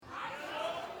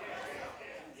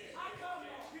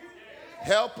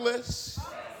helpless,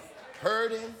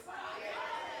 hurting,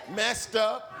 messed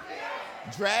up,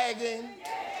 dragging,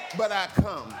 but I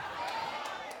come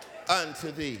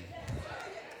unto thee.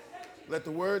 Let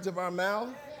the words of our mouth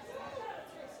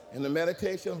and the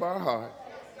meditation of our heart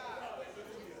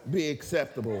be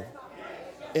acceptable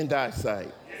in thy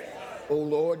sight. O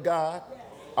Lord God,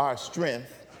 our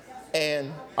strength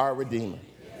and our Redeemer.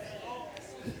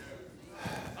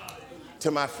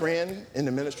 To my friend in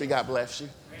the ministry, God bless you.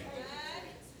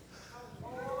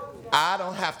 I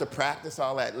don't have to practice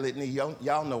all that litany.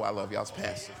 Y'all know I love y'all's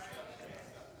pastor.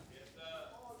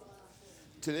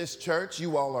 To this church,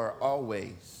 you all are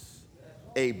always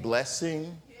a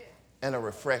blessing and a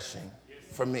refreshing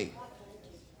for me.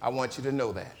 I want you to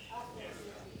know that.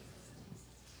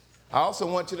 I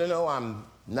also want you to know I'm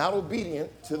not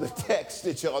obedient to the text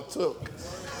that y'all took.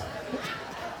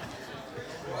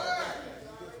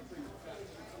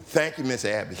 Thank you, Miss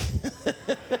Abby.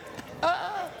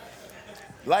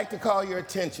 Like to call your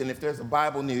attention, if there's a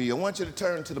Bible near you, I want you to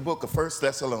turn to the book of 1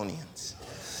 Thessalonians.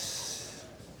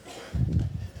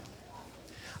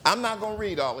 I'm not going to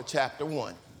read all of chapter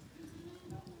 1.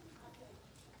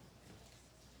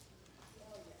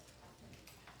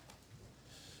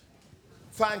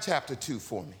 Find chapter 2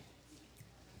 for me.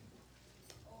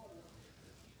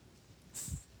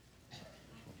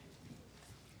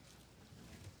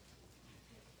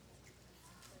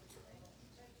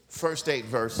 First 8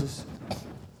 verses.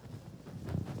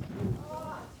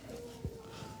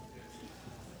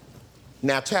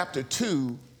 Now, chapter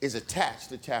 2 is attached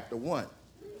to chapter 1.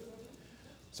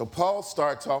 So Paul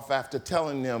starts off after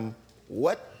telling them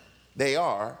what they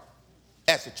are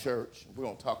as a church. We're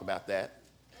going to talk about that.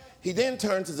 He then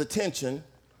turns his attention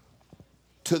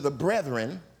to the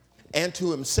brethren and to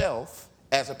himself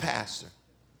as a pastor.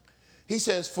 He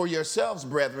says, "For yourselves,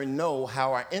 brethren, know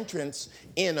how our entrance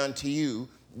in unto you,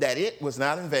 that it was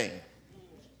not in vain.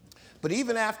 But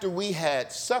even after we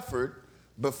had suffered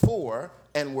before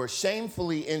and were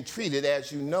shamefully entreated,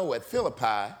 as you know, at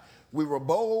Philippi, we were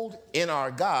bold in our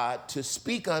God to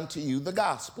speak unto you the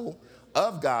gospel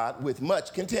of God with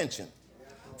much contention.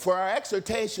 For our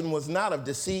exhortation was not of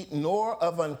deceit, nor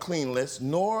of uncleanness,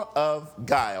 nor of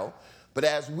guile, but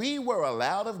as we were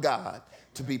allowed of God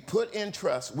to be put in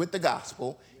trust with the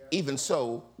gospel, even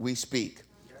so we speak.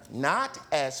 Not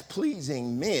as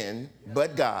pleasing men,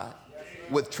 but God,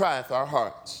 which trieth our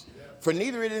hearts. For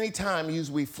neither at any time use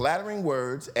we flattering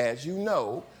words, as you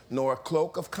know, nor a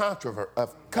cloak of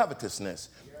covetousness.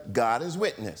 God is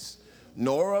witness.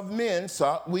 Nor of men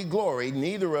sought we glory,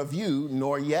 neither of you,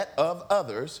 nor yet of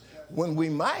others, when we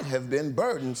might have been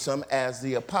burdensome as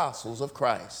the apostles of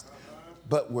Christ.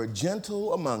 But were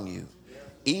gentle among you,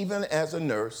 even as a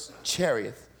nurse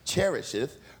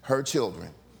cherisheth her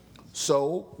children.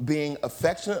 So, being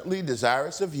affectionately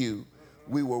desirous of you,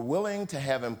 we were willing to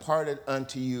have imparted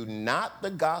unto you not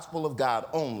the gospel of God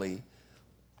only,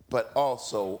 but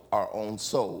also our own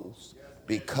souls,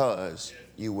 because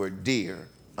you were dear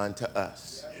unto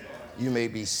us." You may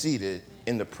be seated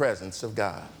in the presence of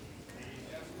God.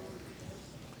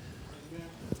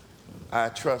 I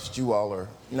trust you all are.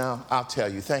 Now, I'll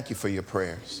tell you, thank you for your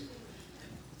prayers.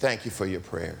 Thank you for your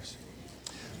prayers.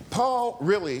 Paul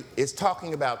really is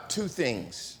talking about two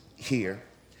things here.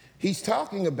 He's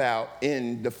talking about,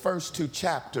 in the first 2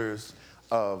 chapters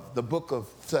of the book of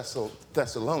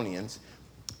Thessalonians,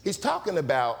 he's talking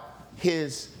about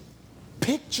his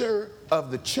picture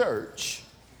of the church,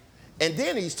 and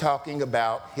then he's talking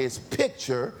about his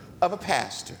picture of a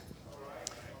pastor.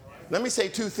 Let me say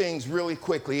 2 things really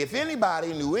quickly. If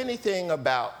anybody knew anything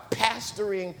about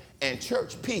pastoring and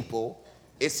church people,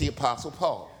 it's the Apostle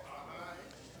Paul.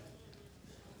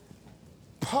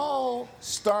 Paul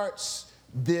starts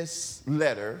this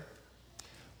letter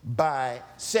by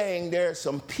saying there are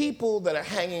some people that are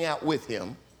hanging out with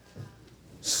him,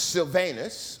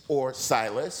 Silvanus or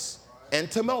Silas, and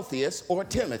Timotheus or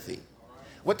Timothy.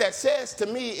 What that says to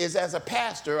me is, as a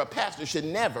pastor should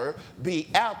never be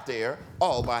out there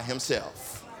all by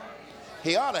himself.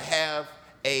 He ought to have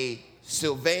a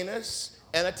Silvanus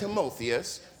and a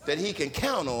Timotheus that he can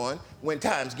count on when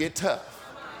times get tough.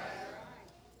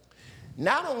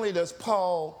 Not only does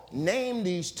Paul name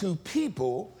these 2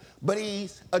 people, but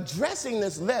he's addressing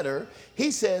this letter,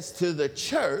 he says, to the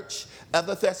church of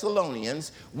the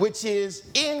Thessalonians, which is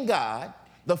in God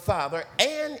the Father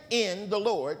and in the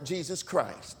Lord Jesus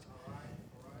Christ.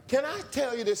 Can I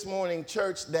tell you this morning,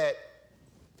 church, that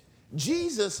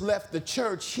Jesus left the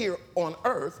church here on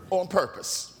earth on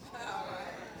purpose.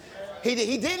 He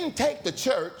didn't take the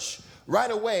church right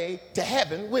away to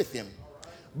heaven with him,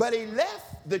 but he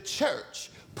left the church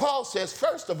Paul says,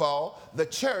 first of all, the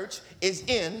church is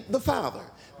in the Father,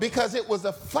 because it was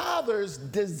the Father's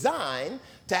design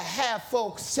to have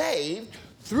folks saved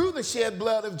through the shed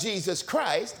blood of Jesus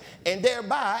Christ and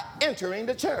thereby entering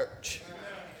the church.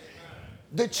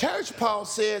 The church, Paul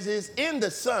says, is in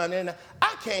the Son, and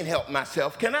I can't help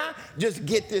myself. Can I just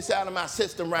get this out of my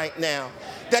system right now?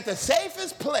 That the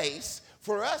safest place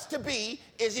for us to be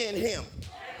is in Him.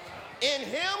 In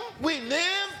Him we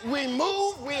live, we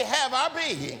move, we have our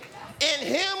being. In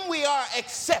Him we are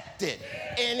accepted.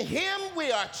 In Him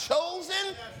we are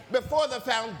chosen before the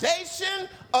foundation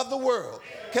of the world.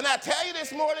 Can I tell you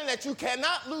this morning that you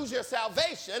cannot lose your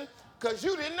salvation because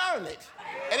you didn't earn it.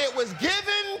 And it was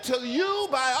given to you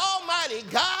by Almighty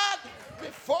God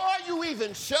before you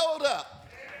even showed up.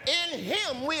 In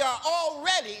Him we are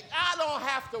already,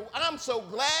 I'm so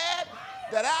glad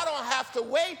that I don't have to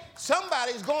wait.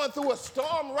 Somebody's going through a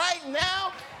storm right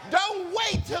now. Don't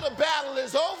wait till the battle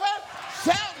is over.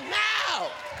 Shout now.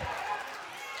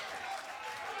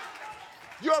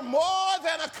 You're more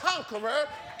than a conqueror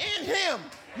in Him.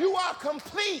 You are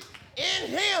complete in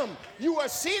Him. You are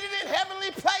seated in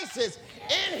heavenly places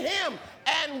in Him.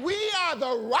 And we are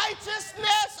the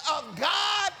righteousness of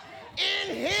God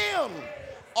in Him.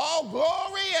 All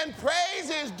glory and praise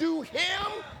is due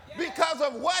Him because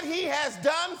of what He has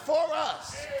done for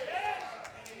us.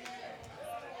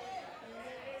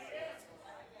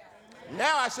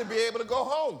 Now I should be able to go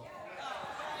home.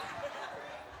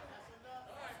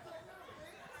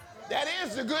 That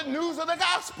is the good news of the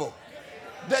gospel.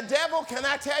 The devil, can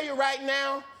I tell you right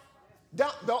now,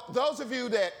 those of you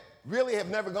that really have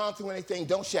never gone through anything,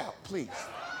 don't shout, please.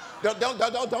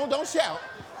 Don't shout.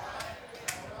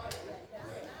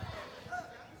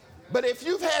 But if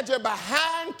you've had your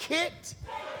behind kicked,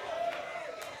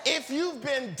 if you've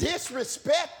been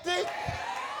disrespected,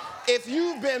 if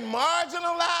you've been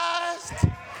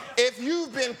marginalized, if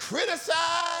you've been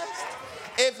criticized,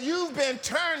 if you've been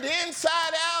turned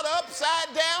inside out,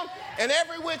 upside down, and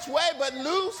every which way but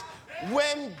loose,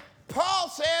 when Paul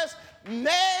says,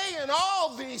 nay, in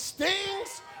all these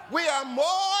things, we are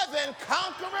more than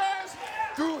conquerors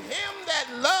through Him that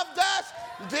loved us,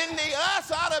 then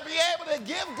us ought to be able to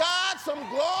give God some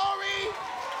glory.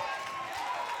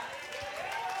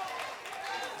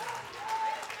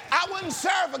 I wouldn't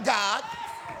serve a God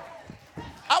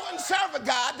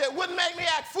that wouldn't make me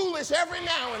act foolish every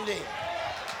now and then.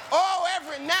 Oh,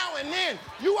 every now and then,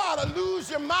 you ought to lose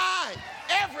your mind.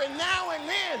 Every now and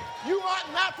then, you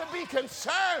ought not to be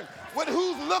concerned with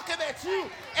who's looking at you.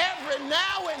 Every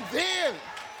now and then.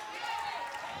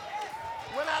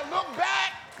 When I look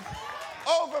back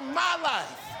over my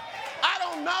life, I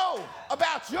don't know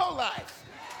about your life,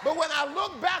 but when I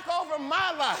look back over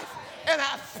my life and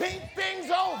I think things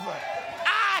over,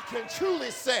 I can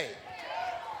truly say,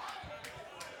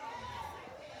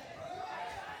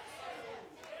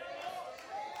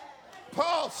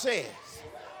 Paul says,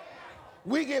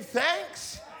 we give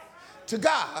thanks to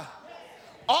God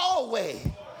always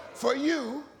for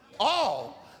you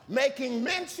all, making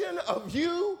mention of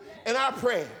you in our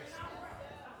prayers.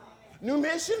 New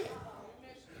mission?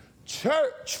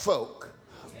 Church folk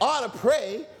ought to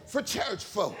pray for church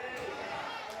folk.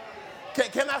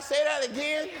 Can I say that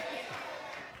again?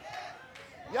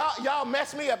 Y'all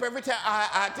mess me up every time.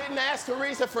 I didn't ask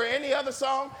Teresa for any other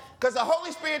song because the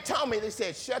Holy Spirit told me, they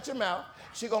said, shut your mouth.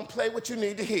 She's going to play what you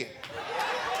need to hear.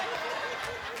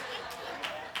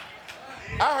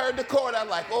 I heard the chord. I'm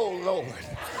like, oh, Lord.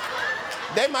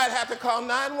 They might have to call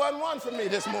 911 for me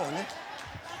this morning.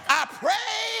 I pray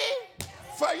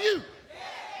for you.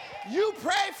 You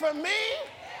pray for me.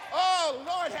 Oh,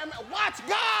 Lord, watch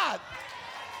God.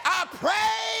 I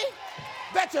pray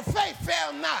that your faith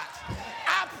fail not.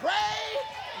 I pray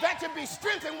that you be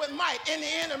strengthened with might in the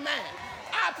inner man.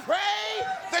 I pray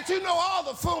that you know all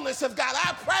the fullness of God.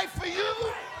 I pray for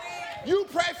you. You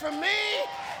pray for me,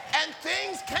 and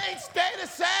things can't stay the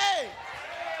same.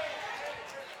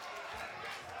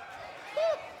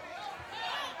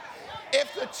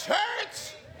 If the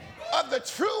church of the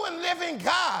true and living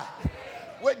God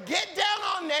would get down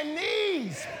on their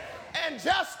knees and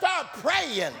just start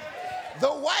praying, the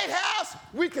White House,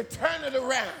 we could turn it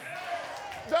around.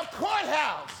 The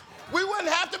courthouse, we wouldn't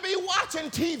have to be watching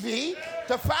TV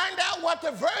to find out what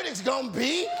the verdict's going to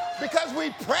be because we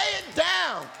pray it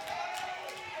down.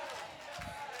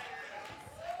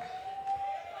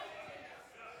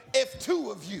 If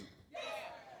two of you,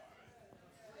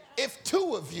 it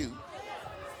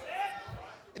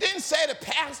didn't say the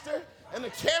pastor and the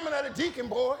chairman of the deacon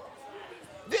board,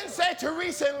 it didn't say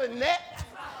Teresa and Lynette,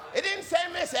 it didn't say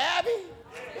Miss Abby,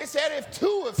 it said if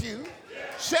two of you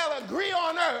shall agree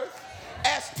on earth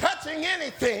as touching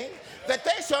anything that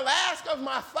they shall ask of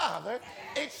my Father,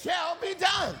 it shall be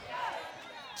done.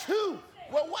 2,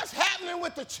 well, what's happening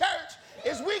with the church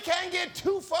is we can't get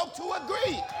 2 folk to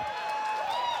agree.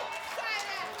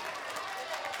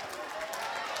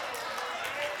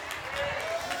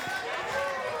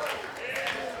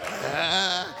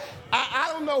 I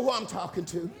don't know who I'm talking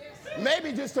to.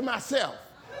 Maybe just to myself.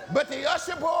 But the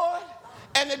usher board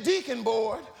and the deacon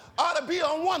board ought to be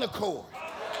on one accord.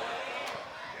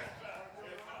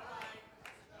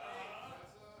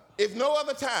 If no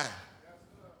other time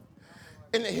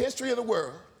in the history of the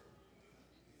world,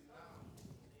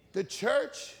 the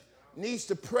church needs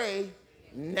to pray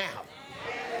now.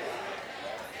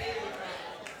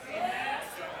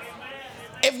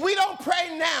 If we don't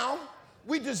pray now,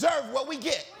 we deserve what we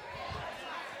get.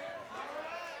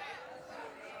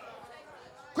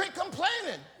 Quit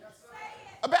complaining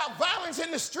about violence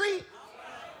in the street.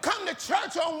 Come to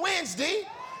church on Wednesday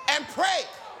and pray.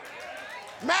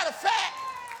 Matter of fact,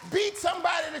 beat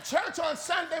somebody to church on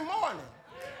Sunday morning.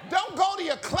 Don't go to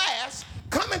your class.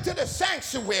 Come into the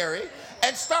sanctuary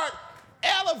and start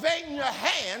elevating your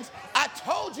hands. I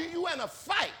told you you in a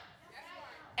fight.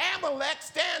 Amalek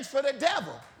stands for the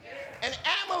devil. And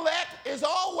Amalek is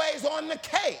always on the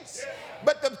case.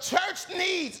 But the church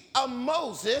needs a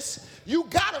Moses. You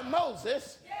got a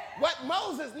Moses. What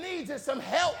Moses needs is some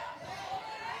help.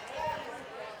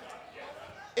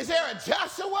 Is there a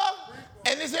Joshua?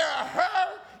 And is there a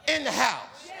her in the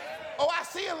house? Oh, I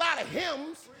see a lot of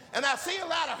hymns and I see a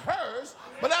lot of hers,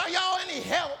 but are y'all any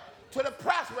help to the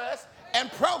progress and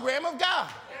program of God?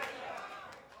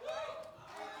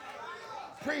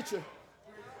 Preacher,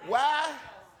 why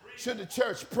should the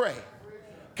church pray?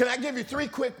 Can I give you 3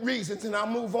 quick reasons and I'll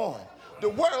move on? The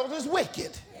world is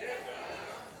wicked.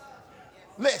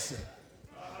 Listen,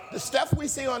 the stuff we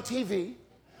see on TV,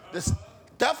 the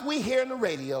stuff we hear on the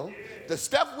radio, the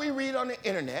stuff we read on the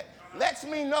internet lets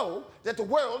me know that the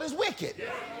world is wicked.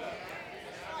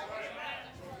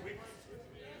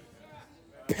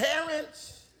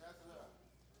 Parents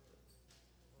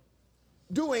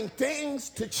doing things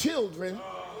to children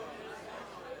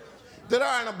that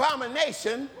are an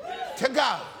abomination to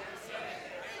God.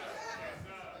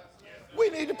 We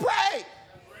need to pray.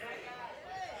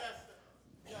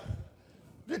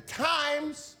 The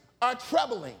times are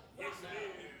troubling.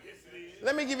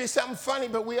 Let me give you something funny,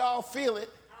 but we all feel it.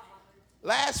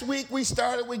 Last week we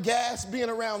started with gas being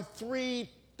around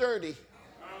 $3.30.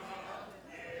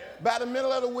 By the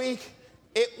middle of the week,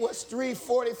 it was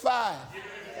 $3.45.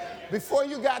 Before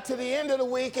you got to the end of the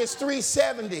week, it's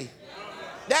 $3.70.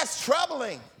 That's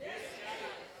troubling.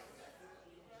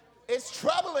 It's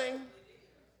troubling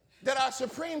that our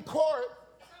Supreme Court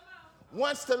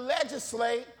wants to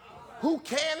legislate who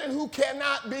can and who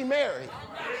cannot be married.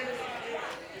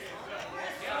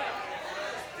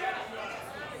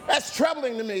 That's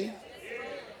troubling to me.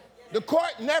 The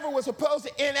court never was supposed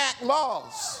to enact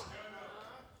laws.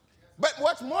 But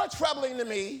what's more troubling to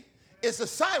me is the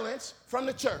silence from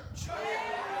the church.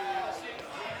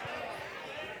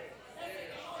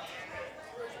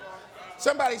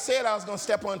 Somebody said I was going to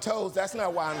step on toes. That's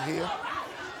not why I'm here.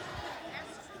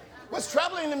 What's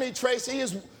troubling to me, Tracy,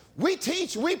 is we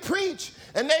teach, we preach,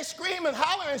 and they scream and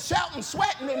holler and shout and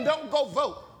sweat and don't go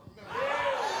vote.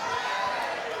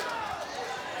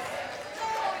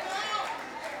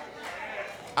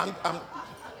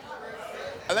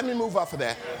 Let me move off of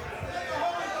that.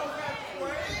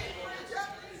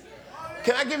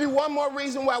 Can I give you one more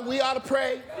reason why we ought to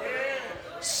pray?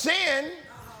 Sin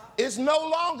is no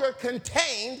longer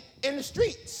contained in the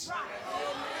streets.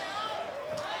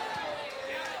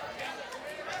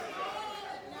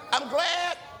 I'm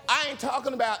glad I ain't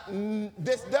talking about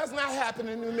this does not happen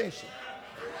in New Mission.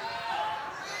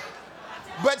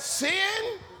 But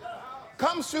sin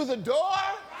comes through the door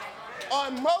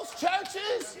on most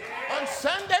churches on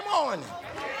Sunday morning.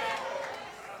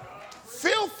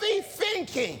 Filthy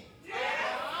thinking.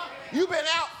 You've been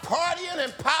out partying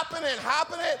and popping and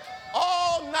hopping it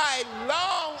all night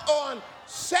long on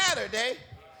Saturday,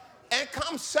 and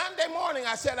come Sunday morning,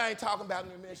 I said I ain't talking about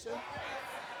New Mission.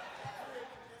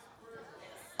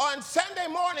 On Sunday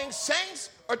morning, saints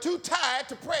are too tired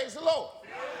to praise the Lord.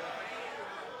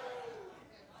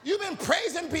 You've been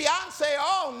praising Beyonce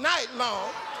all night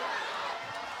long,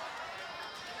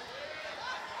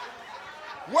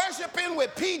 worshiping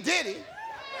with P. Diddy,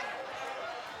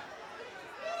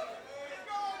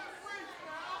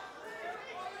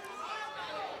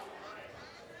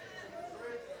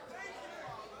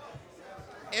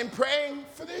 in praying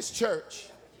for this church.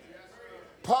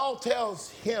 Paul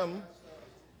tells them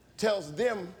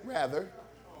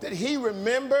that he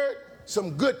remembered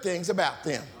some good things about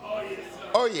them.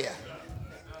 Oh, yeah.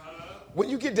 When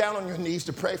you get down on your knees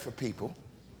to pray for people,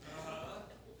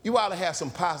 you ought to have some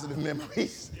positive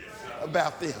memories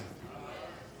about them.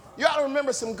 You ought to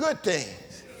remember some good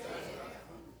things.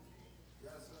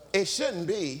 It shouldn't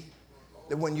be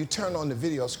that when you turn on the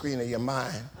video screen of your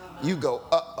mind, you go,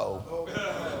 uh-oh.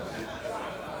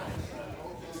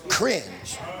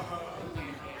 Cringe.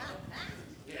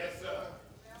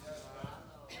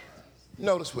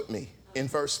 Notice with me in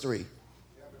verse 3.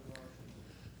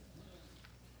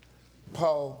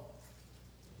 Paul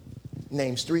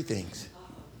names 3 things.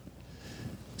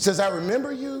 He says, I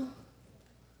remember you,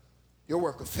 your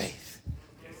work of faith.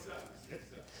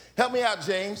 Help me out,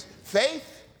 James.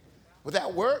 Faith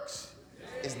without works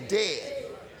is dead,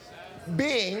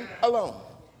 being alone.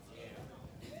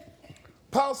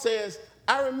 Paul says,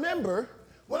 I remember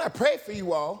when I prayed for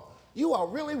you all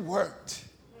really worked.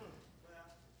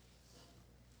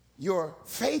 Your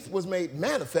faith was made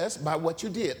manifest by what you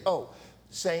did. Oh,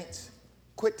 saints,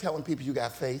 quit telling people you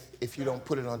got faith if you don't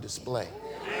put it on display.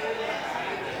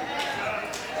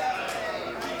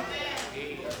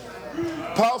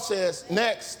 Paul says,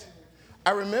 next,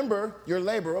 I remember your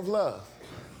labor of love.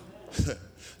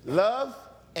 Love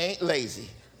ain't lazy.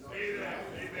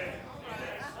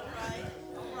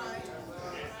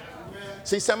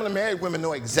 See, some of the married women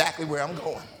know exactly where I'm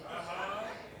going.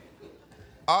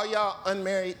 All y'all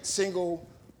unmarried, single,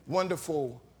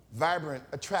 wonderful, vibrant,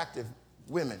 attractive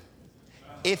women,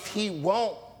 if he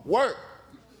won't work,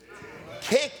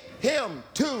 kick him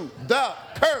to the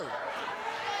curb.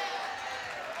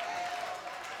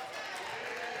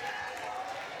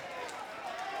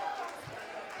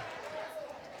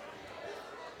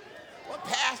 Well,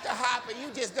 Pastor Harper, you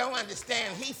just don't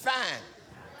understand. He's fine.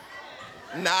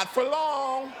 Not for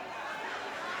long.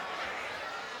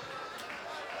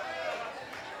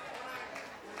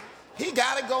 He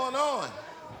got it going on.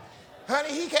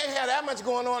 Honey, he can't have that much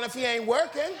going on if he ain't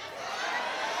working.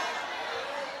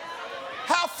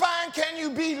 How fine can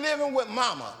you be living with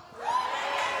mama?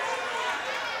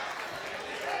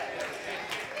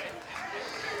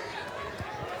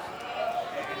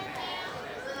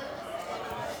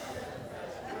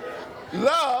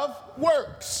 Love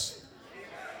works.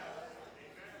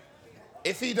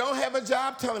 If he don't have a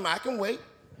job, tell him I can wait.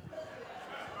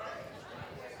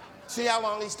 See how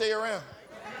long he stay around.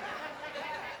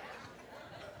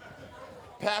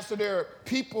 Pastor, there are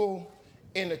people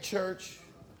in the church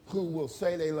who will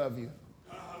say they love you,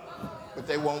 but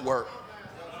they won't work.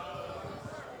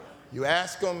 You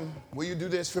ask them, will you do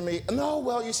this for me? No,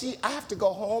 well, you see, I have to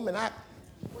go home and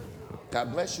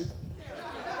God bless you.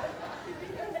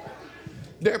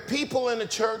 There are people in the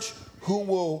church who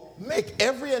will make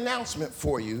every announcement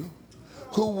for you,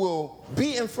 who will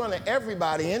be in front of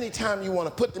everybody anytime you want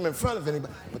to put them in front of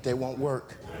anybody, but they won't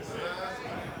work.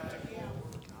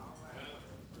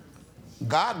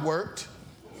 God worked.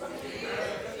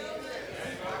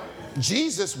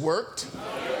 Jesus worked.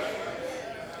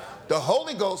 The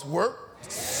Holy Ghost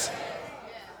worked.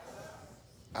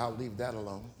 I'll leave that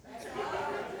alone.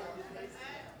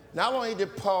 Not only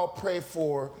did Paul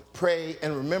pray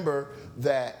and remember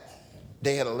that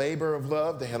they had a labor of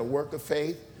love, they had a work of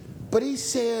faith, but he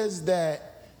says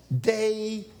that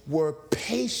they were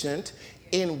patient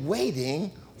in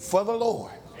waiting for the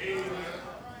Lord.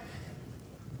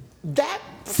 That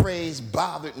phrase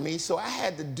bothered me, so I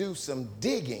had to do some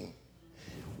digging.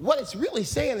 What it's really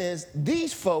saying is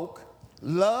these folk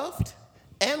loved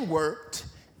and worked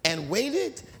and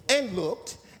waited and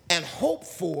looked and hoped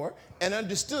for and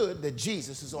understood that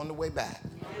Jesus is on the way back.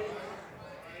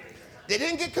 They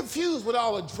didn't get confused with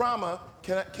all the drama.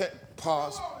 Can I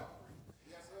pause?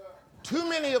 Too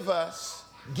many of us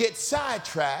get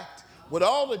sidetracked with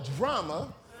all the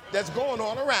drama that's going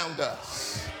on around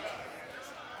us.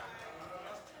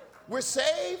 We're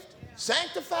saved,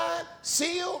 sanctified,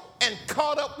 sealed, and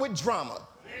caught up with drama.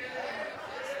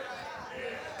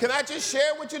 Can I just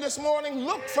share with you this morning?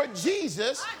 Look for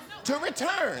Jesus to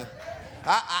return.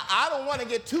 I don't want to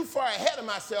get too far ahead of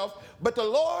myself, but the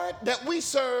Lord that we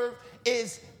serve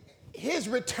his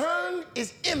return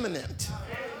is imminent.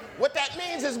 What that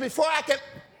means is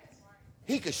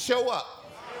he could show up.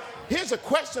 Here's a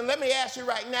question let me ask you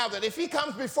right now, that if he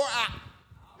comes before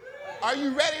are you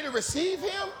ready to receive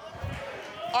him?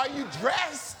 Are you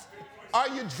dressed? Are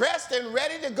you dressed and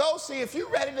ready to go? See, if you're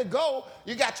ready to go,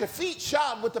 you got your feet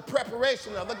shod with the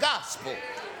preparation of the gospel.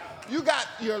 You got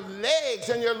your legs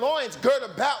and your loins girt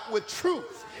about with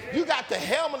truth. You got the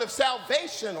helmet of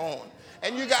salvation on,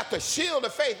 and you got the shield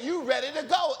of faith. You ready to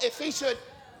go if he should.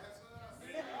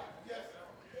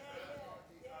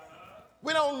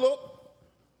 We don't look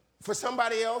for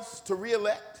somebody else to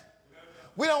reelect.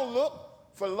 We don't look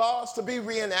for laws to be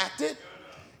reenacted.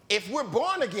 If we're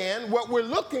born again, what we're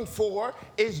looking for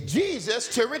is Jesus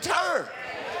to return.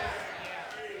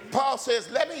 Paul says,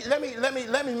 let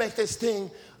me make this thing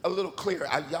a little clearer.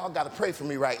 Y'all got to pray for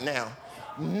me right now.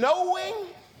 Knowing,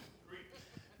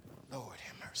 Lord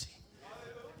have mercy,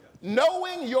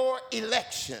 knowing your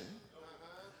election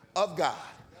of God.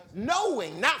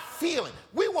 Knowing, not feeling.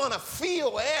 We want to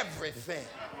feel everything.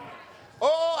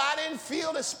 Oh, I didn't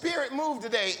feel the Spirit move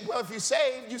today. Well, if you're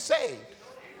saved, you're saved.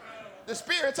 The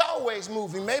Spirit's always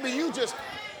moving. Maybe you just...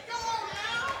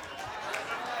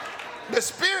 The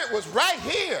Spirit was right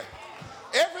here.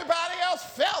 Everybody else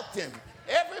felt him.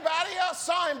 Everybody else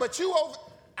saw him, but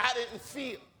I didn't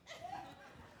feel.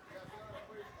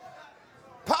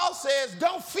 Paul says,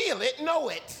 don't feel it, know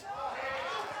it.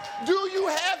 Do you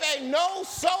have a no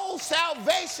soul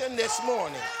salvation this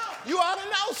morning? You ought to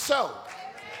know so.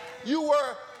 You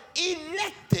were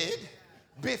elected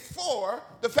before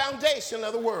the foundation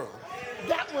of the world.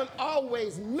 That one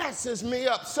always messes me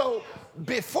up. So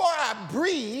before I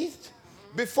breathed,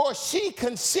 before she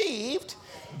conceived,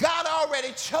 God already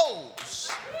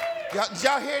chose. Did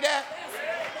y'all hear that?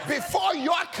 Before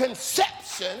your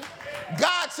conception,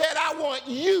 God said, I want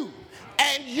you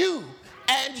and you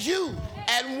and you.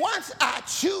 And once I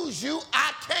choose you,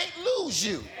 I can't lose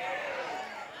you.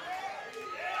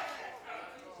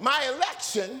 My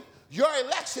election, your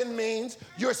election means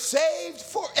you're saved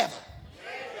forever.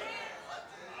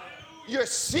 You're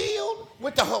sealed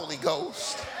with the Holy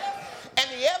Ghost. And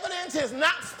the evidence is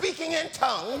not speaking in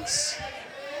tongues,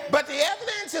 but the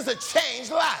evidence is a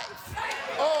changed life.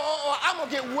 Oh, I'm going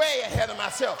to get way ahead of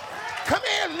myself. Come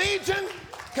here, Legion.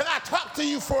 Can I talk to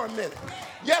you for a minute?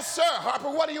 Yes, sir,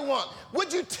 Harper, what do you want?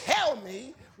 Would you tell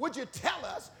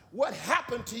us what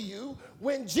happened to you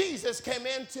when Jesus came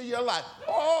into your life?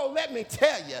 Oh, let me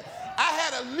tell you, I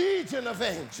had a legion of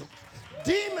angels,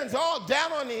 demons all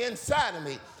down on the inside of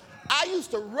me. I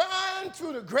used to run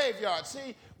through the graveyard.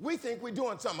 See, we think we're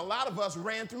doing something. A lot of us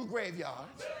ran through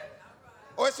graveyards.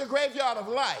 Or it's a graveyard of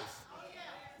life.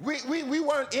 We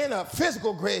weren't in a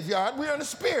physical graveyard. We were in a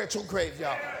spiritual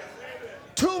graveyard.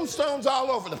 Tombstones all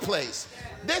over the place.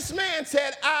 This man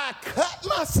said, I cut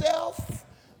myself.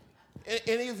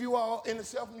 Any of you all into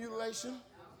self-mutilation?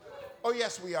 Oh,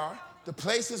 yes, we are. The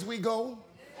places we go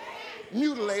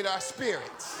mutilate our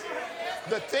spirits.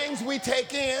 The things we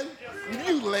take in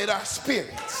mutilate our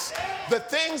spirits. The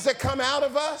things that come out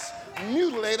of us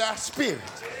mutilate our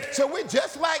spirits. So we're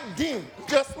just like demons,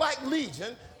 just like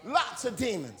Legion, lots of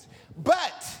demons.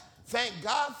 But, thank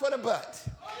God for the but.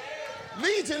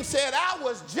 Legion said, I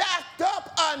was jacked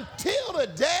up until the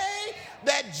day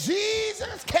that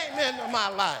Jesus came into my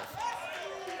life.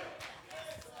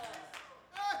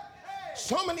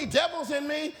 So many devils in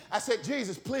me. I said,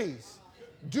 Jesus, please,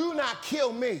 do not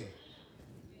kill me.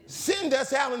 Send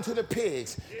us out into the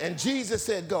pigs. And Jesus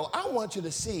said, go. I want you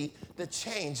to see the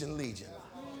change in Legion.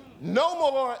 No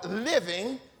more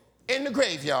living in the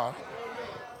graveyard.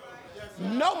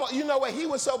 No more. You know what? He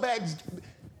was so bad.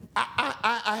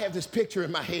 I have this picture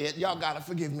in my head. Y'all got to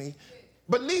forgive me.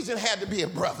 But Legion had to be a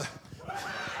brother.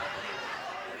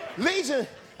 Legion,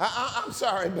 I'm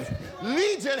sorry, but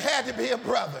Legion had to be a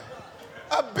brother.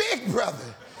 A big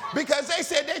brother. Because they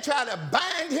said they tried to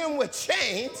bind him with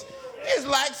chains. It's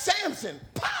like Samson.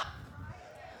 Pop!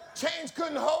 Chains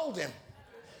couldn't hold him.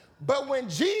 But when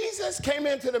Jesus came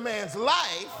into the man's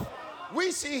life,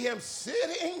 we see him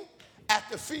sitting at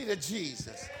the feet of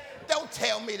Jesus. Don't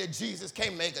tell me that Jesus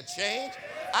can't make a change.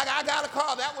 I got to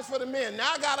call. That was for the men.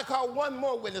 Now I got to call one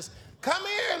more witness. Come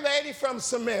here, lady from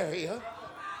Samaria.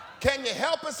 Can you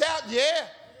help us out? Yeah.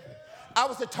 I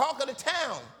was the talk of the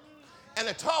town. And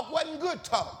the talk wasn't good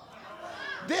talk.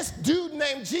 This dude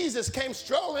named Jesus came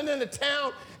strolling into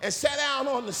town and sat down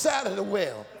on the side of the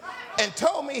well and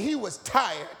told me he was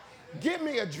tired. Give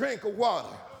me a drink of water.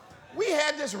 We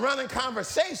had this running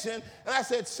conversation, and I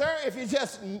said, sir,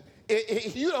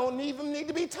 if you don't even need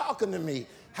to be talking to me,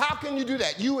 how can you do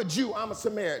that? You a Jew, I'm a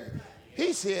Samaritan.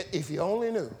 He said, if you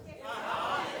only knew.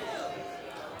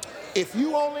 If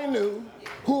you only knew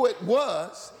who it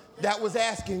was that was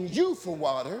asking you for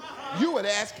water, you would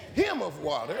ask him of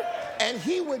water, and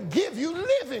he would give you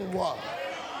living water.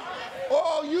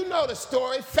 Oh, you know the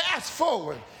story. Fast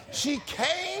forward. She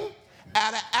came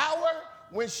at an hour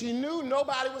when she knew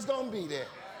nobody was going to be there.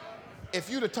 If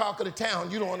you're the talk of the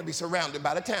town, you don't want to be surrounded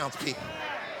by the townspeople.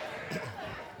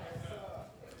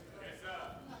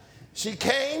 She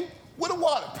came with a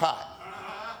water pot.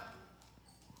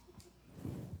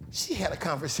 She had a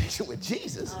conversation with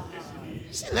Jesus.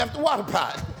 She left the water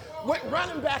pot, went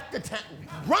running back to town,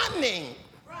 running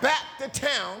back to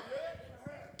town,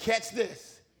 catch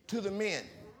this, to the men.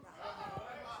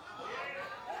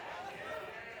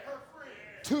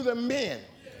 To the men,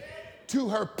 to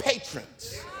her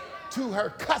patrons, to her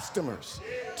customers,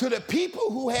 to the people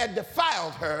who had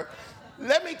defiled her.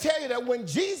 Let me tell you that when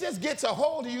Jesus gets a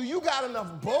hold of you, you got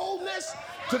enough boldness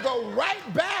to go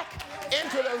right back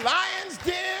into the lion's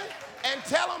den and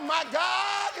tell him, my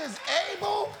God is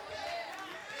able.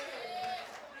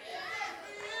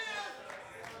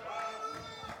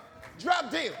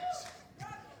 Drug dealers,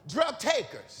 drug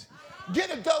takers,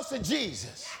 get a dose of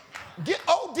Jesus. Get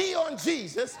OD on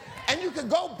Jesus, and you can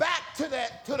go back to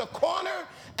the corner,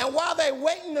 and while they're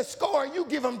waiting to score, you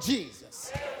give them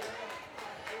Jesus.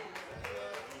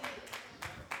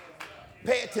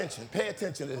 Pay attention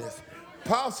to this.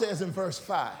 Paul says in verse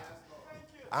 5,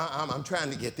 I'm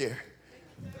trying to get there.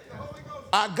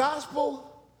 Our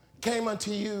gospel came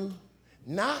unto you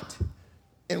not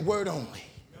in word only.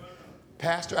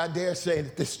 Pastor, I dare say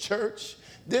that this church,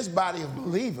 this body of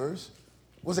believers,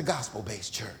 was a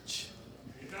gospel-based church.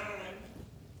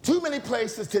 Too many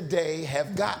places today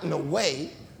have gotten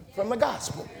away from the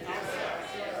gospel.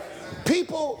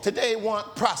 People today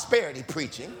want prosperity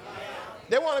preaching.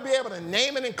 They want to be able to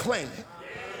name it and claim it.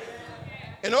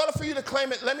 In order for you to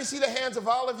claim it, let me see the hands of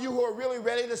all of you who are really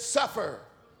ready to suffer.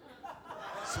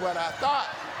 That's what I thought.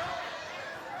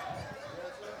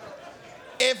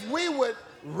 If we would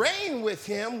reign with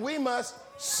him, we must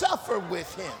suffer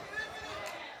with him.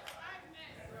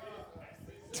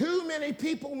 Too many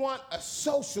people want a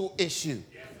social issue.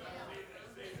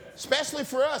 Especially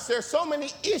for us, there are so many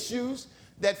issues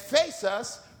that face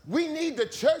us. We need the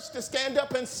church to stand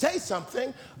up and say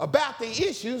something about the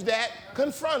issues that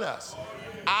confront us.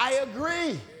 I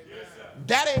agree.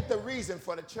 That ain't the reason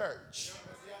for the church.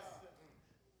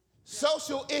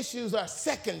 Social issues are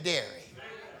secondary.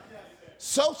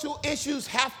 Social issues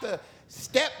have to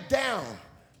step down.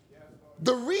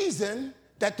 The reason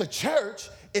that the church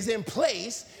is in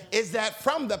place is that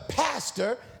from the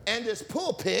pastor and his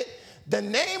pulpit, the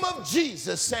name of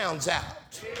Jesus sounds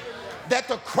out. That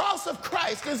the cross of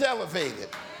Christ is elevated.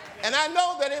 And I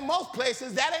know that in most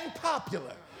places that ain't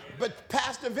popular. But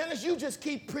Pastor Venice, you just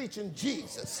keep preaching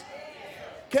Jesus.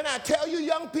 Can I tell you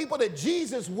young people that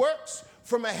Jesus works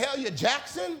for Mahalia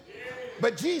Jackson,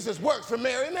 but Jesus works for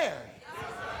Mary Mary.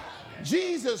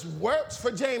 Jesus works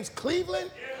for James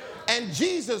Cleveland, and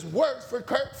Jesus works for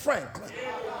Kirk Franklin.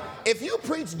 If you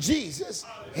preach Jesus,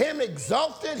 him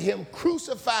exalted, him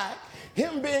crucified,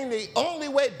 him being the only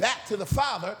way back to the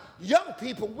Father, young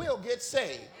people will get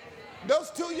saved. Those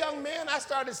two young men, I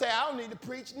started to say, I don't need to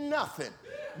preach nothing.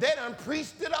 They done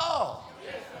preached it all.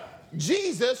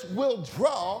 Jesus will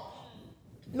draw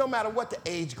no matter what the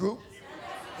age group,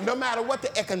 no matter what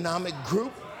the economic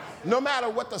group, no matter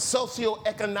what the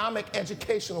socioeconomic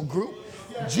educational group,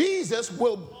 Jesus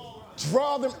will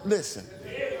draw them. Listen,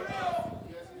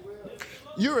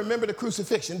 you remember the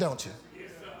crucifixion, don't you?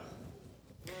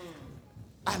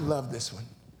 I love this one.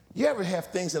 You ever have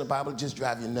things in the Bible that just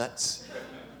drive you nuts?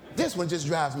 This one just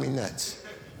drives me nuts.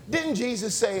 Didn't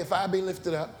Jesus say, if I be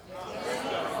lifted up,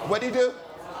 what'd he do?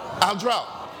 I'll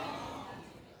draw.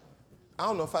 I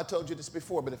don't know if I told you this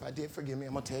before, but if I did, forgive me.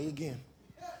 I'm going to tell you again.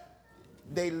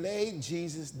 They laid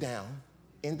Jesus down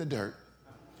in the dirt,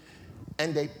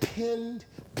 and they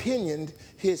pinioned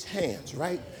his hands,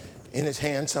 right? In his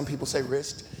hand, some people say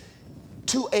wrist,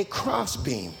 to a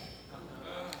crossbeam.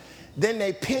 Then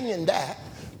they pinioned that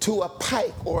to a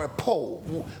pike or a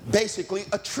pole, basically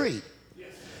a tree.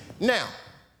 Now,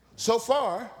 so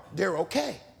far, they're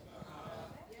okay.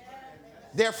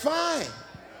 They're fine.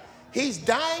 He's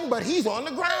dying, but he's on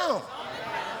the ground.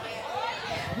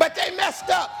 But they messed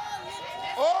up.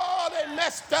 Oh, they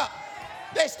messed up.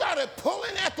 They started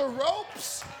pulling at the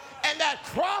ropes, and that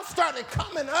cross started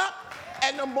coming up.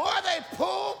 And the more they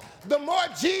pulled, the more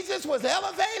Jesus was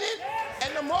elevated.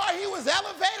 And the more he was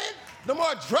elevated, the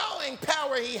more drawing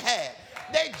power he had.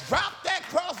 They dropped that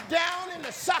cross down in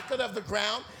the socket of the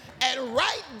ground, and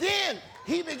right then,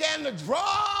 he began to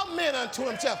draw men unto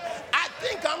himself. I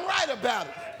think I'm right about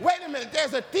it. Wait a minute,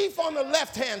 there's a thief on the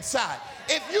left-hand side.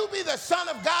 If you be the Son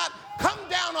of God, come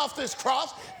down off this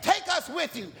cross, take us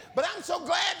with you. But I'm so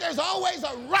glad there's always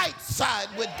a right side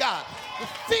with God. The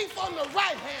thief on the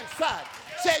right-hand side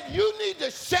said, you need to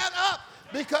shut up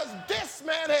because this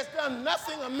man has done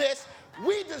nothing amiss.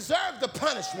 We deserve the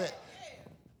punishment.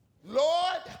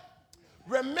 Lord,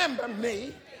 remember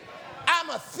me. I'm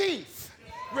a thief.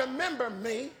 Remember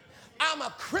me. I'm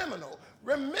a criminal.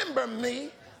 Remember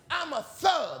me. I'm a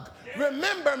thug.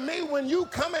 Remember me when you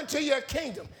come into your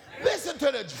kingdom. Listen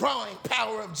to the drawing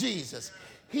power of Jesus.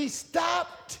 He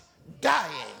stopped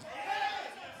dying.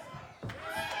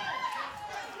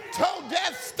 told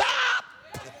death, stop.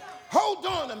 Hold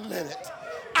on a minute.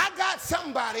 I got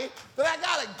somebody that I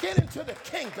got to get into the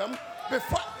kingdom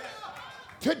before.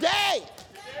 Today,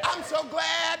 I'm so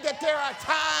glad that there are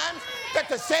times that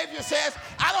the Savior says,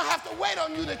 I don't have to wait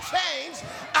on you to change.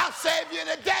 I'll save you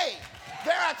today.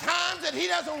 There are times that he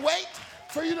doesn't wait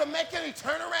for you to make any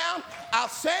turnaround. I'll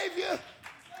save you.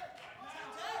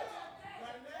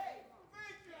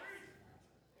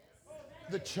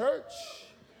 The church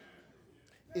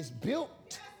is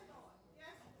built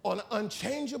on an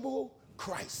unchangeable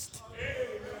Christ.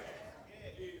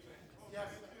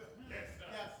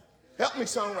 Help me,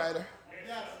 songwriter.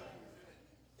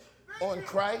 On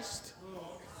Christ,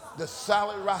 the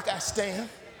solid rock I stand.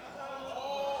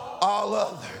 All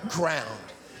other ground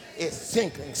is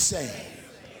sinking sand.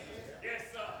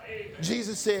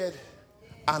 Jesus said,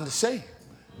 I'm the same.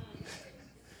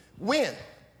 When?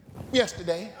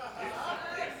 Yesterday.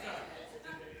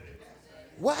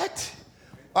 What?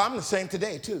 I'm the same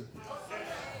today, too.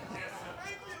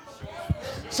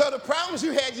 So the problems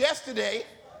you had yesterday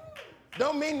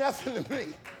don't mean nothing to me.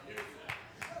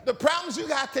 The problems you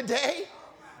got today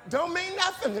don't mean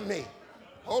nothing to me.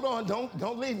 Hold on,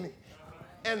 don't leave me.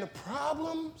 And the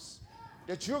problems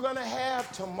that you're going to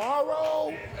have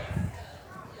tomorrow,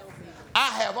 I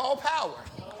have all power.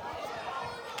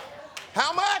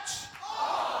 How much?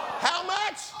 How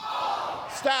much?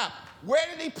 Stop. Where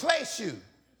did he place you?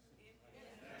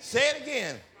 Say it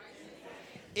again.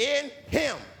 In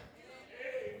him.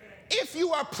 If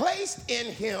you are placed in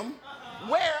him,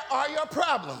 where are your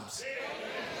problems?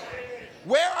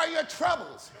 Where are your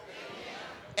troubles?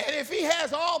 And if he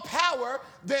has all power,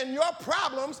 then your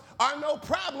problems are no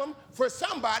problem for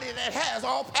somebody that has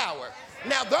all power.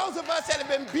 Now, those of us that have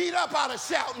been beat up ought to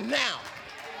shout now.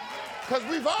 Because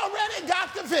we've already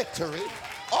got the victory,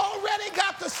 already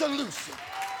got the solution.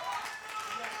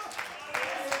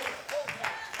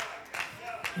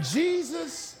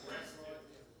 Jesus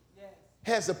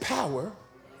has the power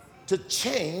to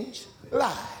change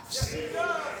lives.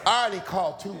 I already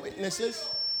called 2 witnesses.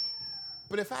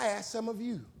 But if I ask some of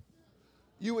you,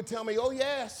 you would tell me, oh,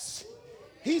 yes,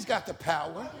 he's got the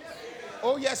power.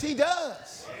 Oh, yes, he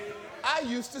does. I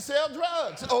used to sell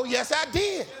drugs. Oh, yes, I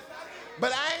did.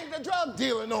 But I ain't a drug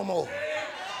dealer no more.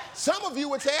 Some of you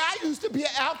would say, I used to be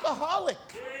an alcoholic.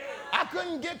 I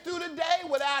couldn't get through the day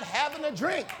without having a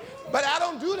drink. But I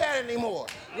don't do that anymore.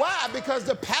 Why? Because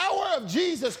the power of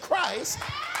Jesus Christ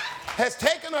has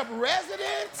taken up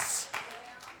residence.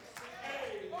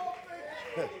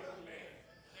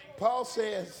 Paul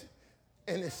says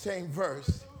in the same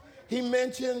verse, he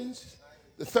mentions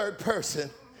the third person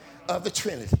of the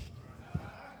Trinity.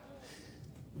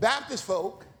 Baptist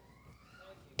folk,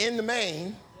 in the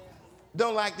main,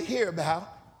 don't like to hear about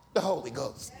the Holy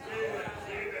Ghost.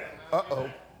 Uh-oh.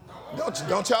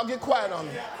 Don't y'all get quiet on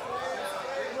me.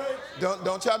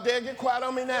 Don't y'all dare get quiet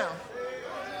on me now.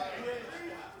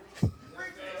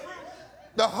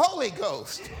 The Holy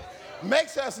Ghost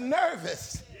makes us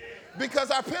nervous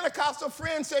because our Pentecostal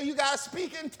friends say you got to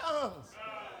speak in tongues.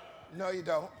 No, you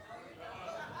don't.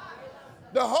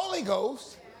 The Holy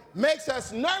Ghost makes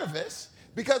us nervous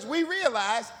because we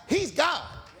realize he's God.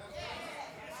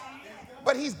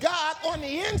 But he's God on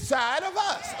the inside of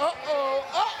us.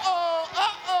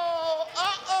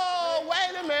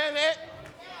 Wait a minute.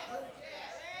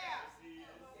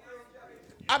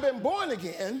 I've been born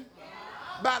again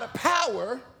by the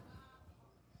power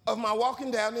of my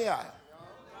walking down the aisle.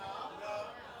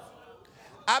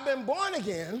 I've been born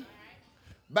again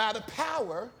by the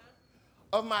power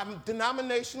of my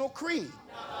denominational creed.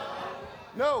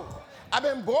 No, I've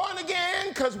been born again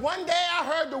because one day I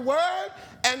heard the word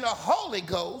and the Holy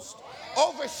Ghost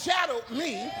overshadowed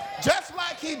me just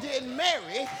like he did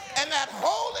Mary. And that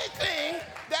holy thing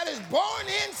that is born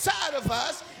inside of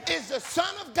us is the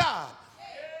Son of God.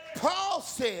 Paul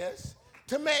says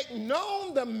to make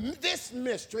known this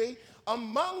mystery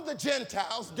among the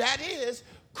Gentiles, that is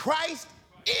Christ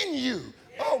in you.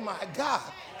 Oh my God.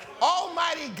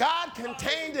 Almighty God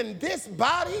contained in this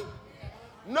body.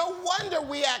 No wonder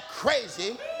we act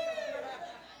crazy.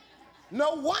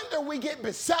 No wonder we get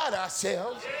beside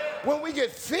ourselves when we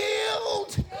get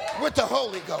filled with the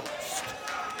Holy Ghost.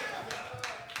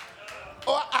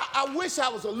 Oh, I wish I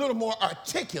was a little more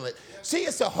articulate. See,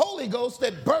 it's the Holy Ghost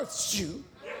that births you.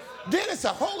 Then it's the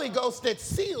Holy Ghost that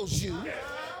seals you.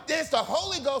 Then it's the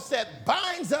Holy Ghost that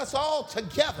binds us all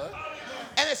together.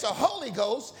 And it's the Holy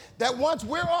Ghost that once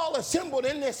we're all assembled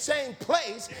in this same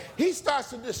place, he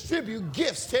starts to distribute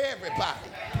gifts to everybody.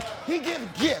 He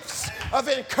gives gifts of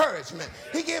encouragement.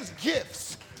 He gives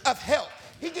gifts of help.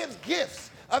 He gives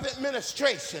gifts of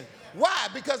administration. Why?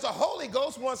 Because the Holy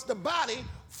Ghost wants the body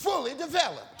fully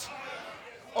developed.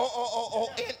 Or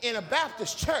in a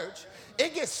Baptist church,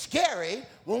 it gets scary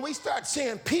when we start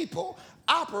seeing people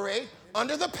operate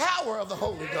under the power of the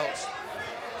Holy Ghost.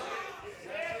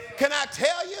 Can I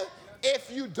tell you,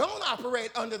 if you don't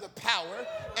operate under the power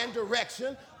and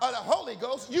direction of the Holy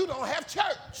Ghost, you don't have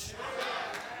church.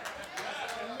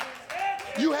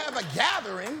 You have a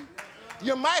gathering,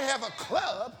 you might have a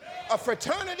club, a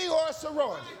fraternity, or a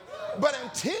sorority. But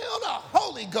until the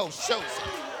Holy Ghost shows up,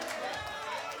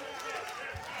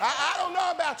 I don't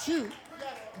know about you,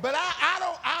 but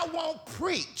I won't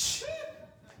preach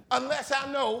unless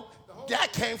I know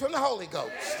that came from the Holy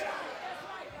Ghost.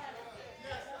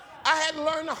 I had to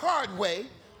learn the hard way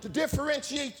to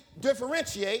differentiate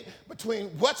between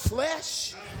what's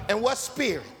flesh and what's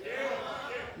spirit.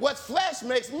 What's flesh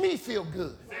makes me feel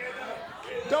good.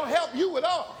 Don't help you at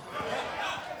all.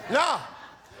 No.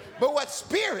 But what's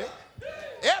spirit,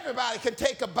 everybody can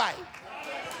take a bite.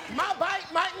 My bite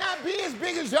might not be as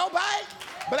big as your bite,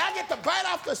 but I get to bite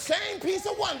off the same piece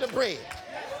of Wonder Bread.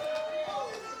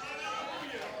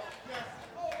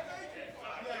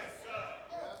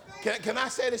 Can I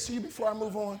say this to you before I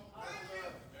move on?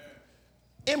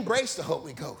 Embrace the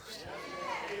Holy Ghost.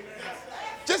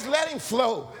 Just let him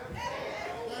flow.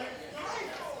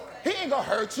 He ain't gonna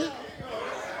hurt you.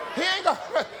 He ain't gonna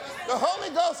hurt. The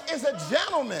Holy Ghost is a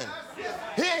gentleman.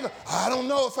 He ain't gonna, I don't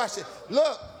know if I should.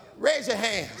 Look, raise your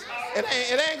hands.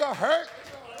 It ain't gonna hurt.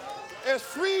 It's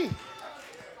free.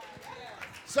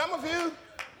 Some of you,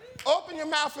 open your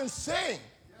mouth and sing.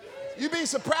 You'd be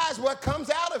surprised what comes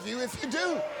out of you if you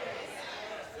do.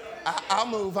 I'll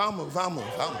move.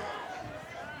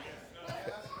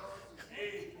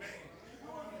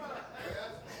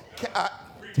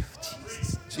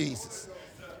 Jesus.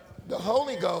 The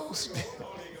Holy Ghost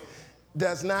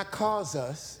does not cause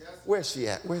us. Where's she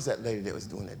at? Where's that lady that was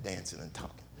doing that dancing and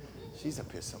talking? She's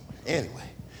up here somewhere. Anyway,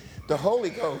 the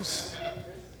Holy Ghost,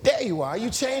 there you are.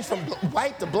 You changed from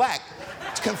white to black.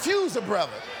 Confuse a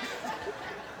brother.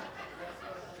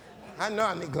 I know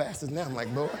I need glasses now. I'm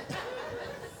like, Lord.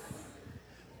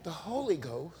 The Holy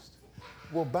Ghost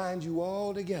will bind you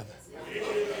all together.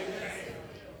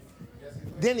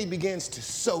 Then he begins to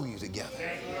sew you together.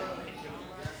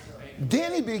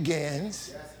 Then he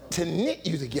begins to knit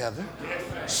you together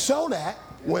so that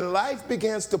when life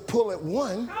begins to pull at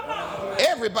one,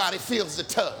 everybody feels the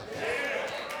tug.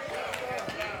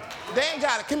 They ain't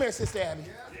got it. Come here, Sister Abby.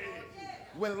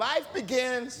 When life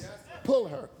begins, pull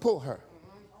her.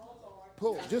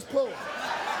 Just pull.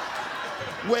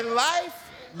 When life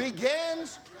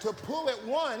begins to pull at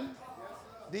one,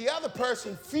 the other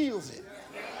person feels it.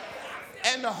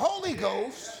 And the Holy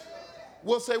Ghost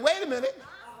will say, wait a minute,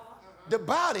 the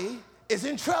body is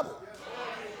in trouble.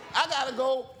 I got to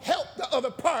go help the other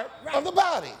part of the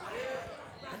body.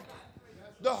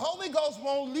 The Holy Ghost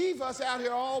won't leave us out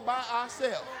here all by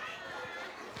ourselves.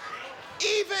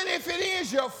 Even if it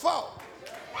is your fault,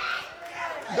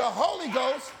 the Holy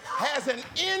Ghost has an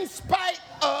in spite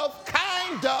of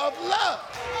kind of love.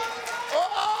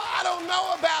 Oh, I don't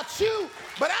know about you,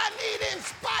 but I need in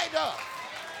spite of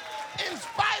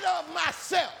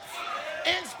myself,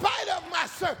 in spite of my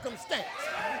circumstance,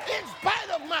 in spite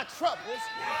of my troubles,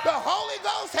 the Holy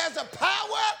Ghost has the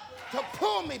power to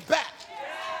pull me back.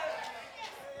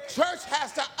 Church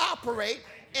has to operate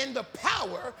in the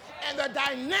power and the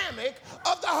dynamic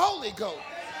of the Holy Ghost.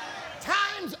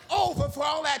 Time's over for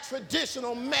all that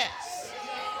traditional mess.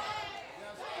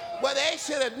 Well, they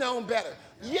should have known better.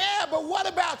 Yeah, but what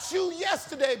about you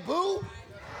yesterday, boo?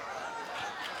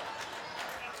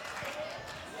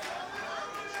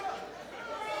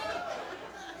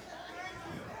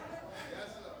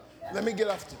 Let me get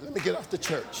off the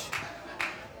church.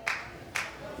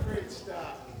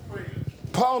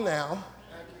 Paul now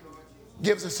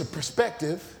gives us a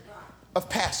perspective of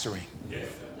pastoring.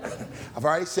 I've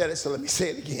already said it, so let me say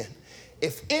it again.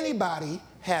 If anybody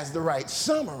has the right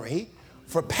summary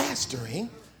for pastoring,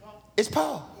 it's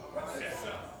Paul.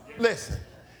 Listen,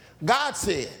 God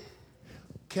said,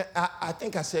 I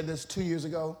think I said this 2 years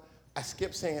ago. I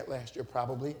skipped saying it last year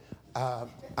probably.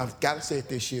 I've got to say it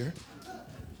this year.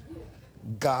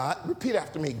 God, repeat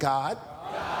after me, God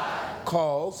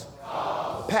calls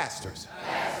pastors.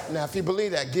 Now, if you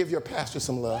believe that, give your pastor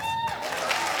some love.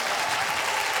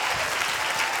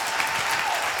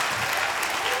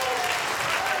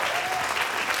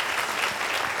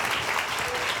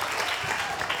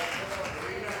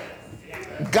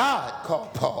 God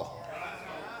called Paul.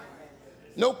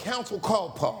 No council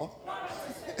called Paul.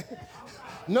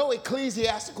 No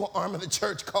ecclesiastical arm of the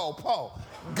church called Paul.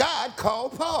 God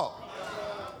called Paul.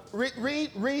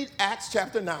 Read Acts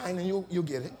chapter 9 and you'll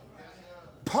get it.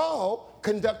 Paul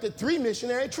conducted 3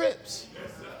 missionary trips.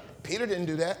 Peter didn't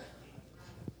do that.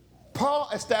 Paul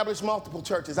established multiple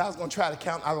churches. I was going to try to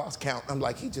count. I lost count. I'm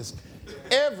like,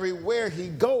 everywhere he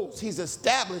goes, he's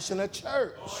establishing a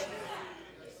church.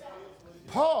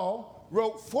 Paul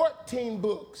wrote 14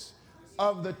 books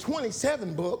of the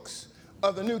 27 books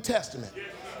of the New Testament.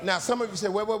 Now, some of you say,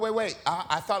 wait.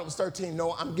 I thought it was 13.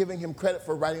 No, I'm giving him credit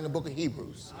for writing the book of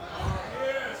Hebrews.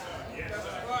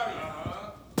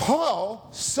 Paul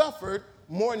suffered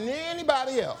more than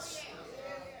anybody else.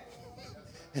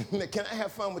 Can I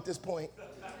have fun with this point,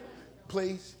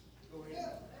 please?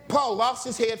 Paul lost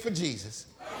his head for Jesus.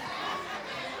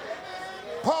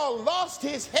 Paul lost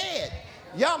his head.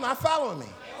 Y'all not following me?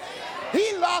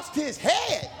 He lost his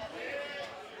head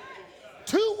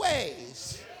 2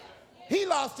 ways. He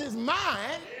lost his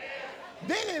mind,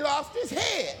 then he lost his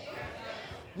head.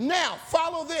 Now,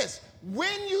 follow this.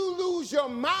 When you lose your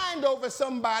mind over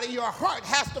somebody, your heart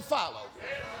has to follow.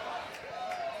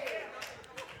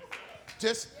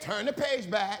 Just turn the page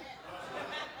back.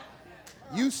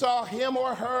 You saw him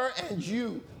or her and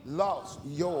you lost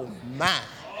your mind.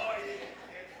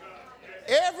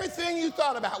 Everything you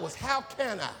thought about was how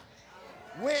can I?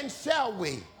 When shall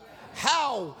we?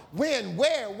 How, when,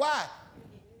 where, why?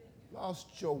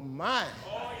 Lost your mind.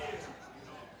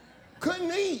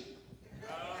 Couldn't eat.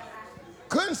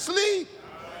 Couldn't sleep.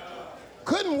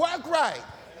 Couldn't work right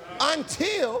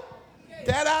until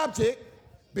that object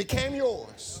became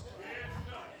yours.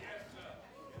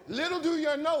 Little do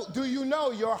you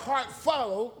know your heart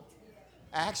followed.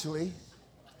 Actually,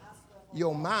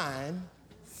 your mind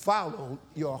followed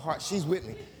your heart. She's with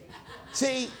me.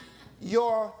 See,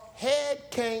 your head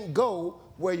can't go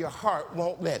where your heart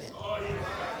won't let it.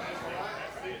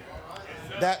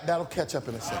 That'll catch up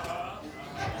in a second.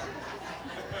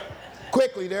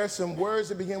 Quickly, there are some words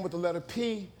that begin with the letter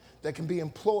P that can be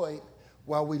employed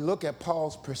while we look at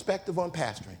Paul's perspective on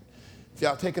pastoring. If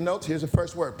y'all taking notes, here's the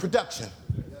first word, production.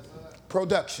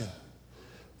 Production.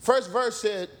 First verse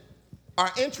said,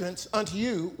 our entrance unto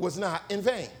you was not in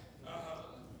vain.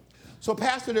 So,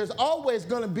 Pastor, there's always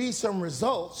going to be some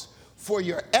results for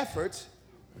your efforts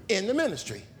in the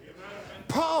ministry.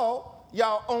 Paul,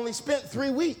 y'all, only spent 3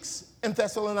 weeks in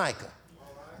Thessalonica.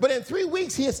 But in 3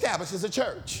 weeks, he establishes a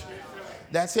church.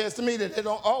 That says to me that it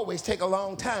don't always take a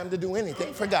long time to do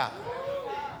anything for God.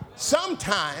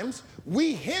 Sometimes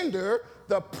we hinder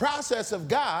the process of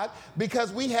God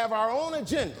because we have our own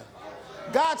agenda.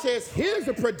 God says, here's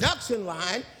the production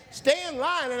line. Stay in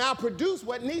line and I'll produce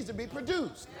what needs to be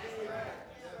produced.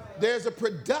 There's a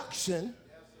production.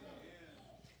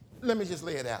 Let me just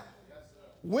lay it out.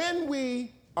 When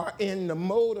we are in the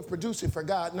mode of producing for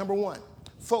God, number one,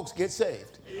 folks get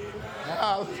saved.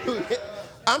 Hallelujah.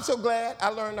 I'm so glad I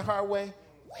learned the hard way.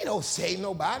 We don't save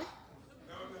nobody.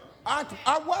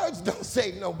 Our words don't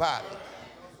save nobody.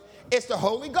 It's the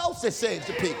Holy Ghost that saves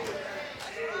the people.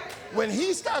 When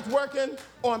he starts working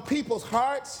on people's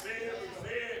hearts,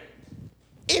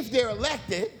 if they're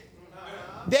elected,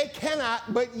 they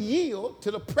cannot but yield to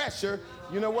the pressure.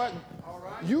 You know what?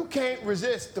 You can't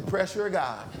resist the pressure of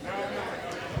God.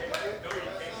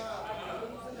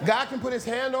 God can put his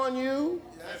hand on you.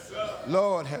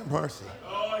 Lord, have mercy.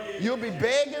 You'll be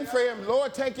begging for him.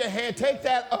 Lord, take your hand. Take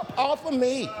that up off of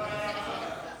me.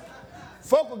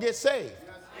 Folk will get saved.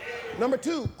 Number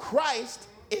two, Christ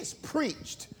is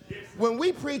preached. When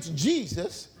we preach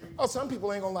Jesus, some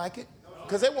people ain't going to like it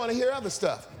because they want to hear other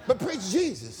stuff. But preach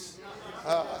Jesus.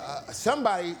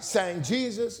 Somebody saying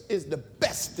Jesus is the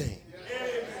best thing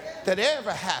that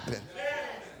ever happened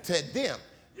to them.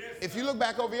 If you look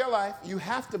back over your life, you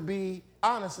have to be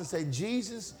honest and say,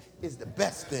 Jesus is the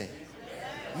best thing.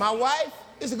 My wife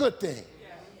is a good thing.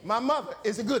 My mother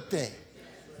is a good thing.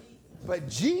 But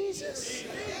Jesus,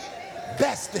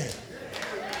 best thing.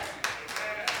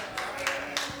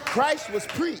 Christ was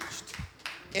preached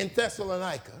in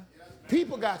Thessalonica.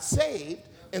 People got saved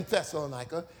in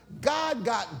Thessalonica. God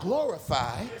got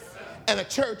glorified, and a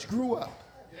church grew up.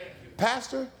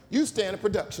 Pastor, you stay in a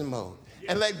production mode.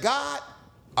 And let God,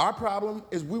 our problem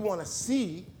is we want to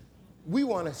see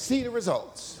the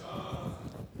results.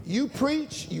 You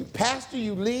preach, you pastor,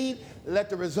 you lead, let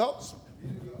the results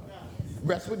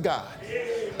rest with God.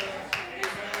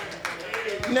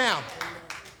 Now,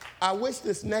 I wish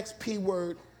this next P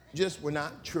word just were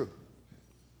not true.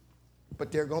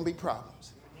 But there are going to be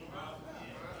problems.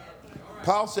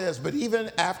 Paul says, but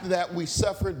even after that we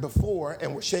suffered before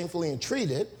and were shamefully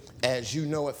entreated, as you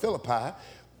know at Philippi,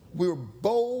 we were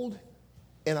bold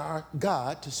in our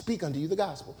God to speak unto you the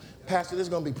gospel. Pastor, there's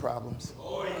going to be problems.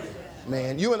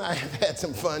 Man, you and I have had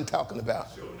some fun talking about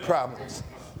problems.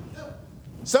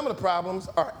 Some of the problems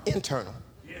are internal.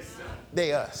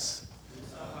 they us.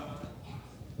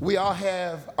 We all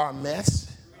have our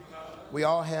mess. We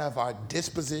all have our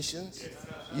dispositions.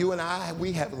 You and I,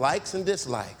 we have likes and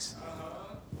dislikes.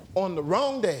 On the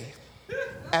wrong day,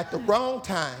 at the wrong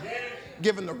time,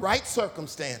 given the right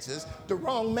circumstances, the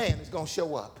wrong man is going to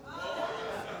show up.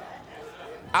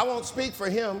 I won't speak for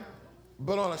him,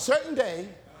 but on a certain day,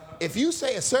 if you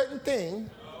say a certain thing,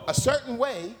 a certain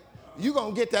way, you're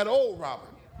going to get that old Robert.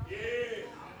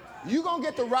 You're going to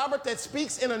get the Robert that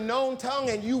speaks in a known tongue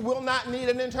and you will not need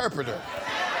an interpreter.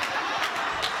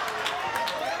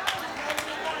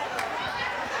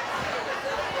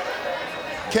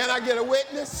 Can I get a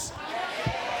witness?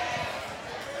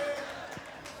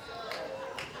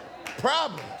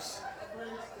 Problems,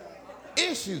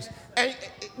 issues, and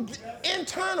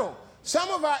internal. Some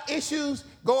of our issues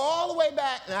go all the way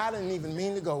back, and I didn't even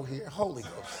mean to go here, Holy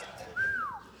Ghost.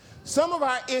 Some of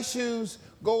our issues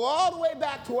go all the way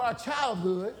back to our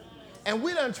childhood, and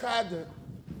we done tried to,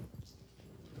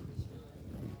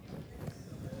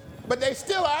 but they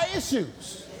still are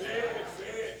issues.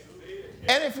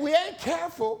 And if we ain't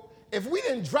careful, if we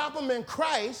didn't drop them in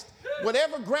Christ,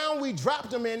 whatever ground we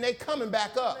dropped them in, they coming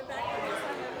back up.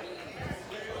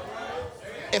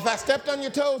 If I stepped on your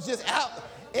toes just out,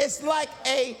 it's like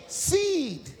a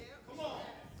seed.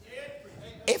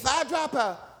 If I drop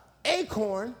a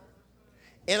acorn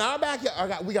in our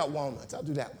backyard, we got walnuts, I'll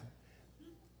do that one.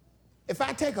 If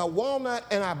I take a walnut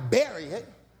and I bury it,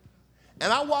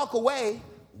 and I walk away,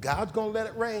 God's gonna let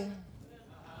it rain.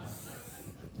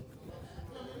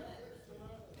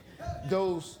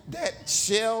 That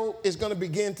shell is going to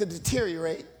begin to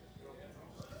deteriorate.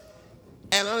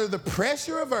 And under the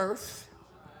pressure of earth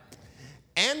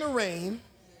and the rain,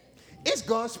 it's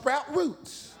going to sprout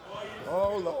roots.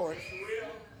 Oh, Lord.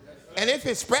 And if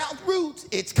it sprouts roots,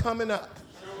 it's coming up.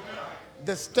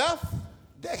 The stuff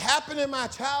that happened in my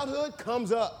childhood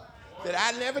comes up that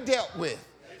I never dealt with.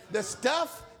 The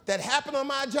stuff that happened on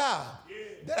my job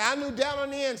that I knew down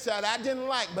on the inside I didn't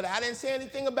like, but I didn't say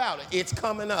anything about it. It's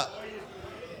coming up.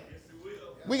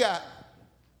 We got,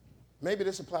 maybe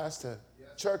this applies to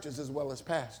churches as well as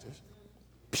pastors,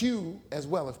 pew as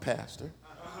well as pastor,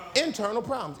 internal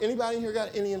problems. Anybody in here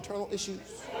got any internal issues?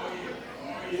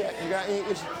 You got any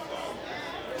issues?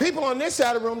 People on this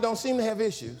side of the room don't seem to have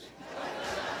issues.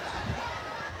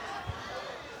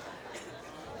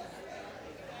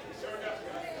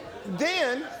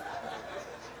 Then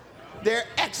there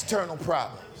are external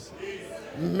problems.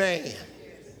 Man.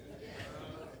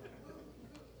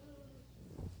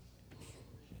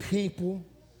 People.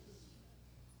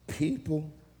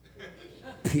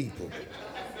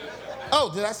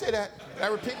 Oh, did I say that? Did I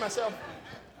repeat myself?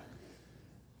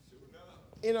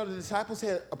 You know, the disciples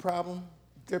had a problem.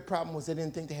 Their problem was they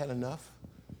didn't think they had enough.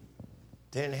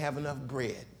 They didn't have enough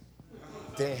bread.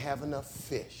 They didn't have enough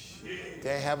fish. They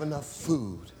didn't have enough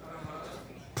food.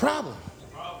 Problem.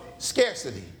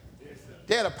 Scarcity.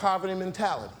 They had a poverty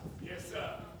mentality.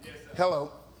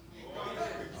 Hello.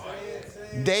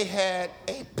 They had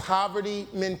a poverty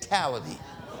mentality.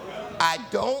 I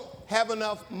don't have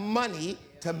enough money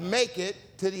to make it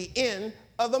to the end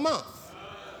of the month.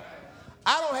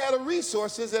 I don't have the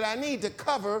resources that I need to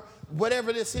cover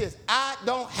whatever this is. I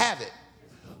don't have it.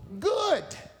 Good.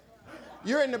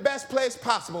 You're in the best place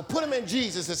possible. Put them in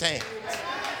Jesus' hands.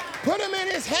 Put them in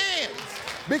his hands.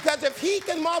 Because if he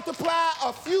can multiply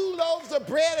a few loaves of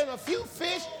bread and a few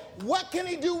fish, what can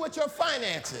he do with your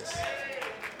finances?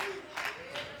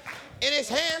 In his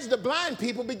hands, the blind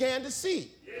people began to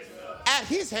see. At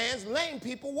his hands, lame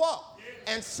people walk.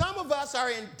 And some of us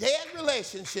are in dead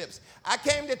relationships. I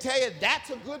came to tell you that's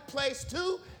a good place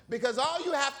too, because all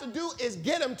you have to do is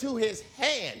get him to his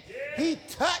hand. He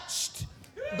touched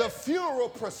the funeral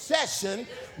procession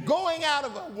going out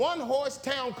of a one-horse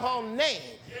town called Nain.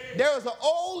 There was an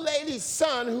old lady's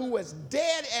son who was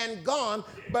dead and gone,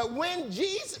 but when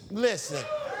Jesus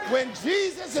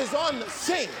is on the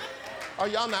scene, oh,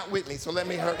 y'all not with me, so let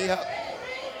me hurry up.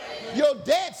 Your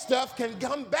dead stuff can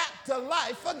come back to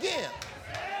life again.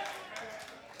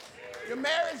 Your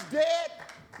marriage dead,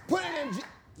 put it in.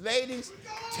 Ladies,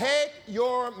 take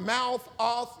your mouth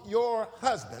off your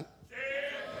husband.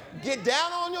 Get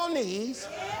down on your knees,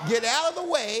 get out of the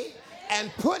way,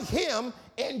 and put him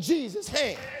in Jesus'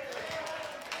 hand.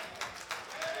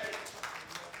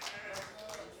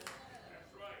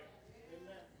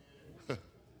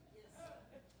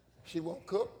 She won't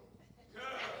cook.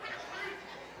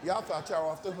 Y'all thought y'all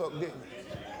were off the hook, didn't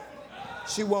you?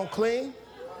 She won't clean.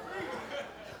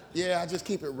 Yeah, I just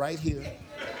keep it right here.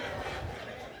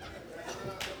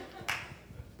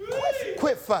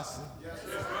 Quit fussing.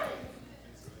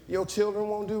 Your children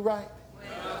won't do right.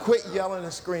 Quit yelling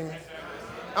and screaming.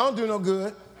 I don't do no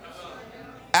good.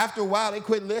 After a while, they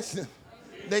quit listening.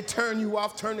 They turn you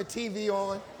off, turn the TV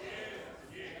on.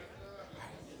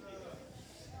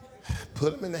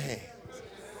 Put them in the hands.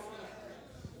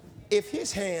 If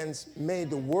his hands made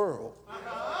the world,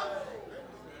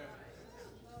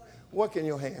 what can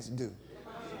your hands do?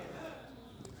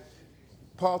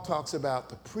 Paul talks about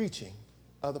the preaching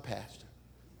of the pastor.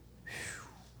 Whew,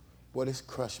 what has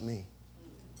crushed me?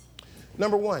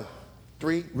 Number one,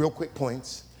 3 real quick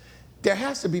points. There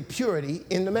has to be purity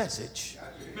in the message.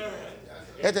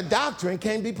 That the doctrine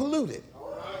can't be polluted.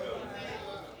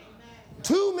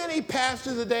 Too many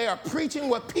pastors today are preaching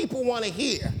what people want to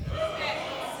hear.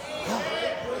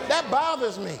 That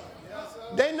bothers me.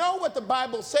 They know what the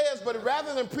Bible says, but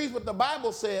rather than preach what the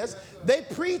Bible says, they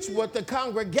preach what the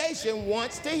congregation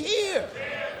wants to hear.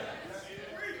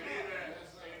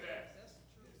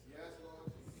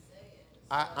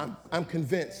 I'm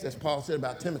convinced, as Paul said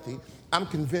about Timothy, I'm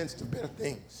convinced of better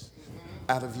things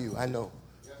out of you. I know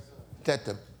that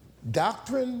the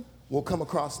doctrine will come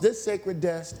across this sacred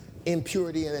desk in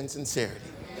purity and in sincerity.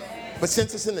 But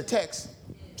since it's in the text,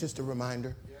 just a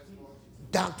reminder,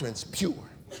 doctrine's pure.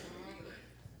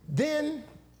 Then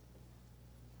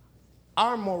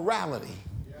our morality.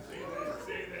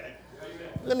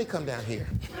 Let me come down here.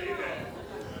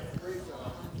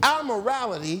 Our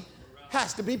morality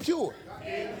has to be pure.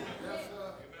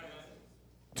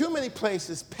 Too many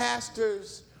places,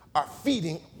 pastors are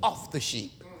feeding off the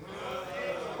sheep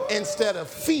instead of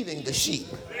feeding the sheep.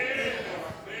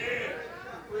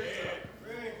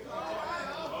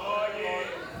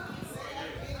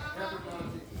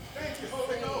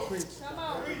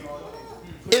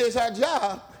 It is our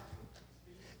job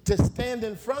to stand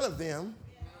in front of them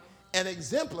and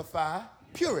exemplify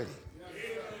purity.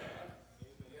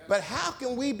 But how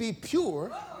can we be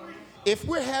pure if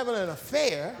we're having an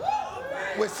affair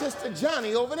with Sister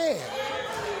Johnny over there?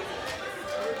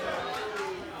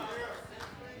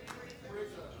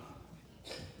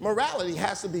 Morality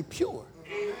has to be pure.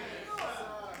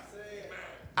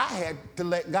 I had to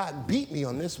let God beat me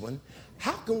on this one.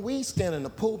 How can we stand in the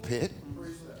pulpit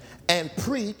and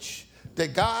preach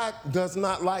that God does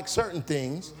not like certain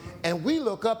things, and we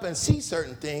look up and see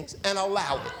certain things and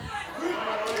allow it?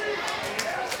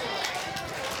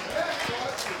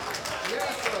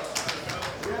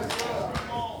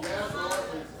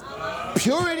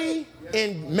 Purity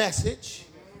in message,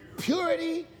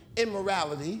 purity in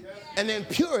morality, and then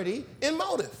purity in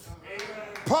motive.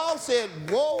 Paul said,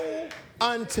 woe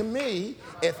unto me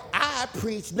if I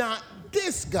preach not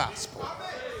this gospel.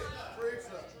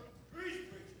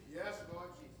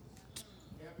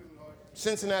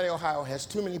 Cincinnati, Ohio has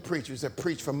too many preachers that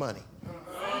preach for money.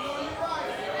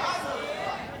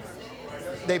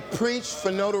 They preach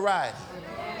for notoriety.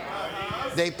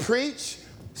 They preach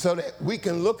so that we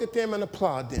can look at them and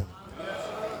applaud them.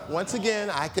 Once again,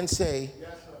 I can say,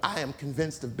 I am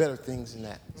convinced of better things than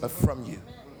that, but from you.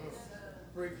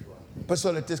 But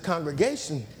so that this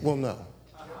congregation will know.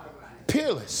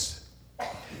 Peerless.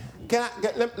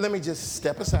 Let me just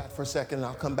step aside for a second and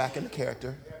I'll come back into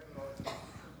character.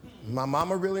 My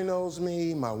mama really knows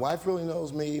me. My wife really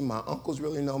knows me. My uncles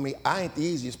really know me. I ain't the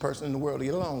easiest person in the world to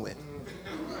get along with.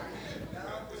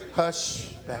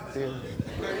 Hush back there.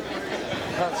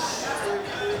 Hush.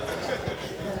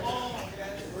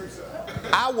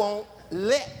 I won't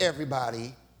let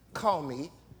everybody call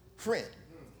me friend.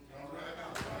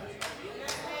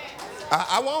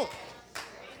 I won't.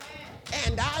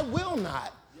 And I will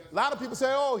not. A lot of people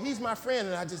say, oh, he's my friend.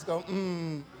 And I just go,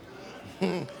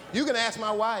 You can ask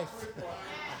my wife.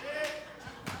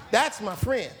 That's my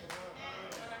friend.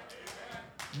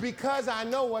 Because I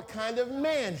know what kind of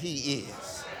man he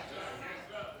is.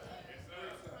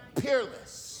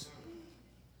 Peerless.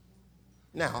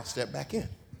 Now I'll step back in.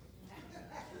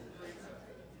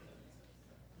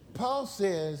 Paul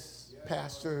says,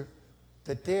 Pastor,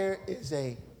 that there is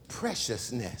a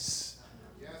preciousness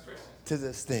to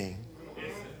this thing.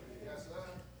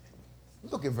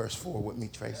 Look at verse 4 with me,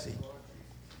 Tracy.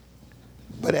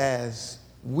 But as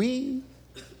we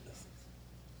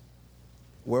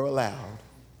were allowed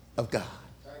of God,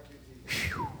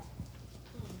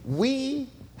 we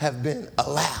have been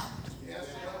allowed.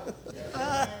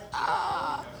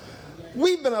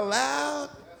 We've been allowed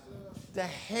to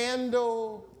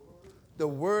handle the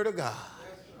Word of God.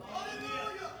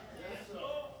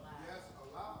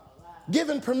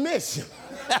 Given permission.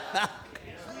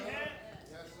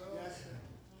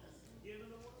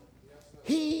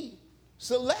 He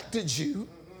selected you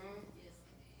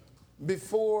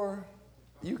before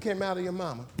you came out of your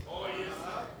mama.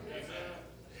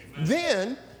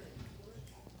 Then,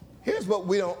 here's what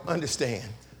we don't understand.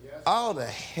 all the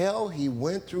hell he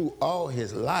went through all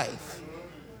his life,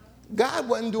 God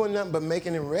wasn't doing nothing but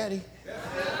making him ready.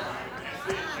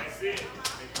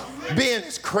 Being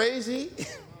as crazy,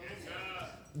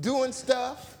 doing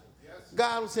stuff.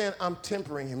 God was saying, I'm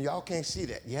tempering him. Y'all can't see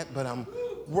that yet, but I'm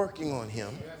working on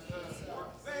him.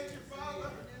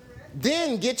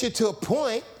 Then get you to a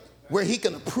point where he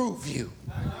can approve you.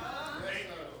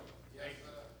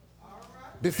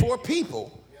 Before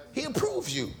people, he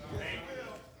approves you.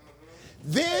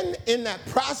 Then in that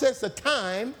process of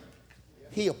time,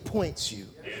 he appoints you.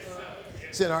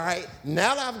 He said, all right,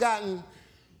 now that I've gotten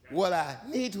what I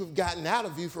need to have gotten out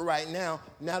of you for right now,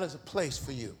 now there's a place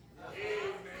for you.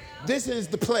 This is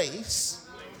the place,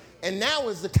 and now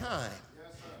is the time.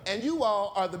 And you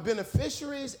all are the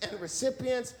beneficiaries and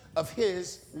recipients of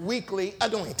his weekly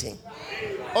anointing.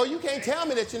 Oh, you can't tell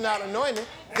me that you're not anointed,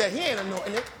 that he ain't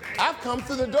anointed. I've come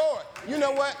through the door. You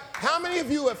know what? How many of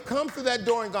you have come through that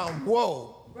door and gone,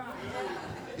 whoa?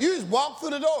 You just walked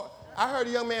through the door. I heard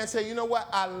a young man say, you know what?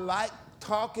 I like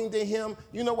talking to him.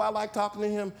 You know why I like talking to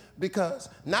him?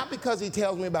 Not because he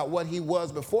tells me about what he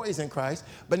was before he's in Christ,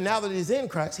 but now that he's in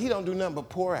Christ, he don't do nothing but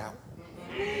pour out.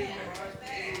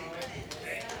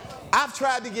 I've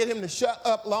tried to get him to shut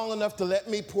up long enough to let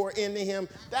me pour into him.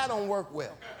 That don't work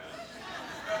well.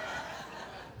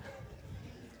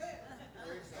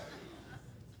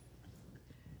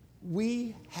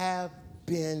 We have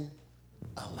been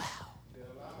allowed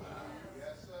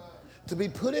to be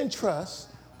put in trust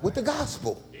with the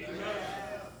gospel.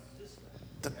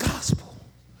 The gospel.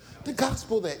 The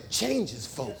gospel that changes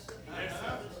folk.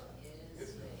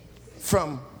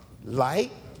 From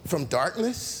light, from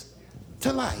darkness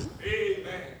to light.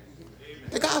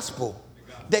 The gospel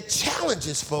that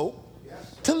challenges folk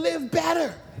to live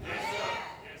better.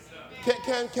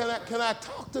 Can I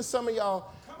talk to some of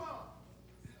y'all?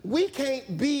 We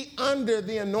can't be under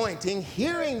the anointing,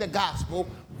 hearing the gospel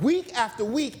week after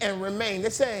week and remain the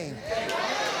same.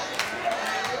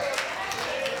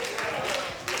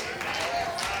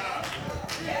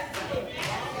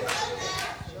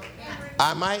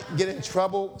 I might get in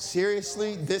trouble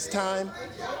seriously this time.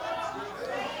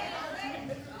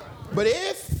 But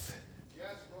if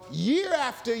year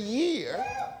after year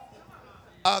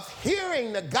of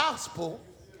hearing the gospel,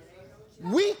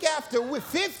 week after week,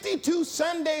 52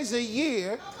 Sundays a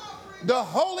year, the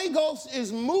Holy Ghost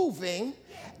is moving,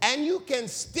 and you can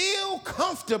still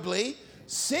comfortably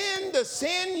sin the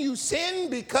sin you sin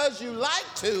because you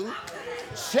like to,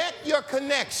 check your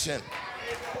connection.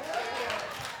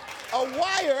 A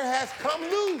wire has come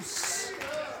loose.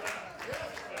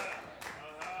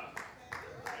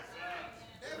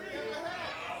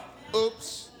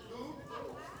 Oops.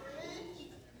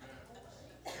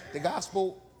 The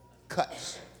gospel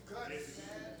cuts.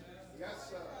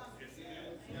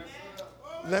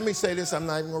 Let me say this. I'm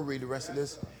not even going to read the rest of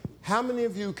this. How many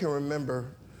of you can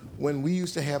remember when we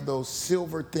used to have those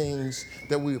silver things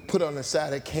that we would put on the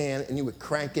side of a can and you would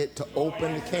crank it to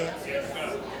open the can?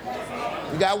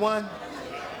 You got one?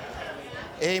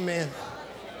 Amen.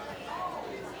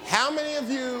 How many of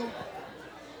you,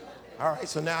 all right,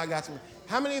 so now I got some.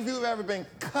 How many of you have ever been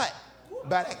cut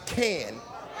by that can?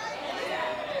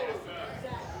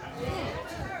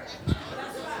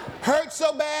 Hurt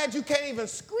so bad you can't even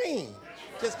scream.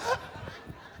 Just,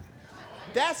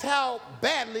 that's how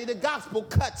badly the gospel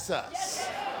cuts us.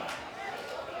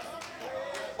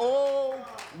 Oh,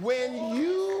 when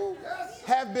you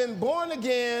have been born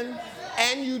again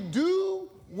and you do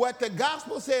what the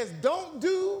gospel says don't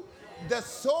do, the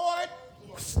sword.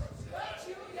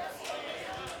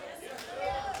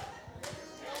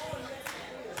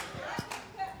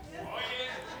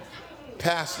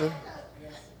 Pastor,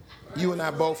 you and I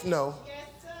both know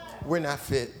we're not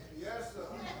fit.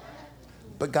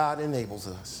 But God enables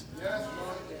us.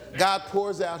 God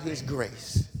pours out his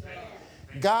grace.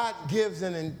 God gives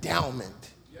an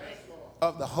endowment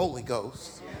of the Holy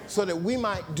Ghost so that we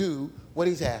might do what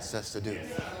he's asked us to do.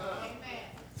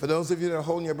 For those of you that are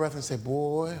holding your breath and say,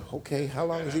 boy, okay, how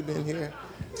long has he been here?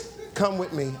 Come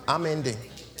with me. I'm ending.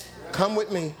 Come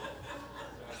with me.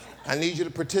 I need you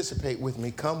to participate with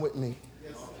me. Come with me.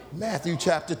 Matthew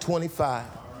chapter 25.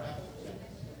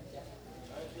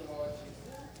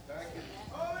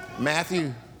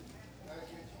 Matthew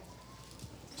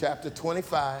chapter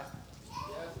 25.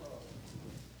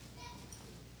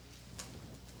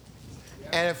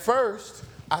 And at first,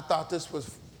 I thought this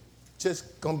was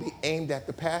just going to be aimed at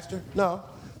the pastor. No,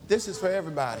 this is for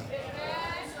everybody.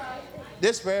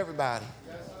 This is for everybody.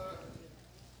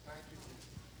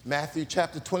 Matthew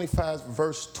chapter 25,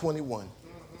 verse 21.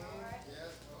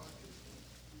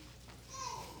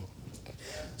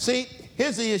 See,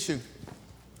 here's the issue.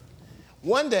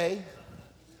 One day,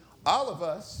 all of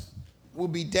us will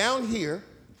be down here,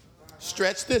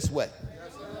 stretched this way.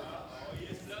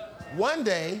 One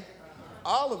day,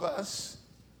 all of us,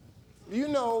 you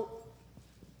know,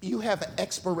 you have an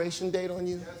expiration date on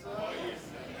you.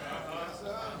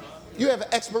 You have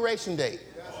an expiration date.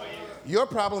 Your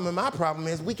problem and my problem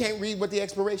is we can't read what the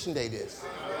expiration date is.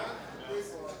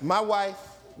 My wife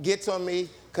gets on me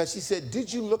because she said,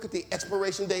 did you look at the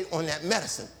expiration date on that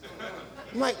medicine?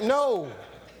 I'm like, no.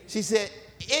 She said,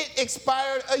 it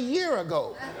expired a year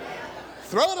ago.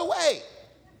 Throw it away.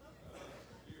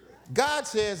 God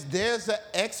says there's an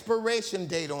expiration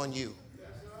date on you.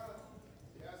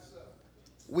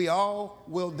 We all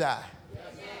will die.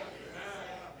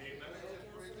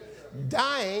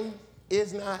 Dying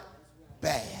is not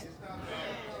bad.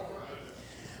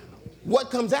 What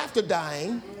comes after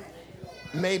dying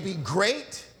may be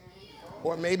great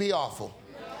or may be awful.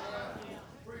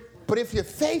 But if you're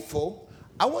faithful,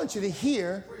 I want you to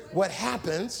hear what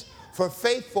happens for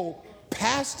faithful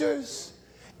pastors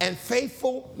and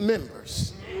faithful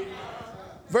members.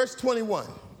 Verse 21.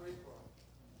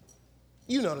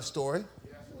 You know the story.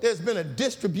 There's been a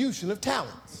distribution of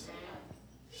talents.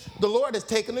 The Lord has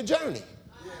taken a journey.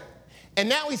 And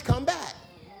now he's come back.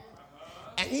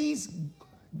 And he's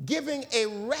giving a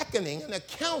reckoning, an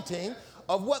accounting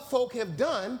of what folk have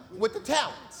done with the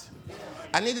talents.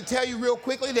 I need to tell you real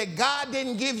quickly that God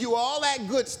didn't give you all that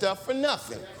good stuff for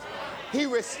nothing.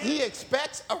 He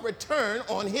expects a return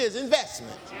on his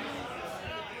investment.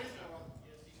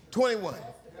 21.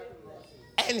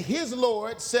 And his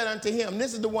Lord said unto him,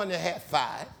 this is the one that had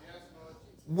 5.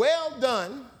 Well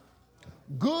done,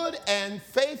 good and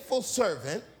faithful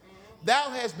servant. Thou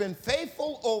hast been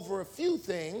faithful over a few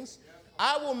things.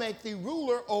 I will make thee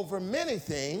ruler over many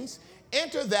things.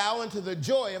 Enter thou into the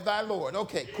joy of thy Lord.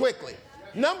 Okay, quickly.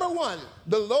 Number 1,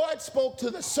 the Lord spoke to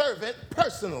the servant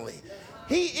personally.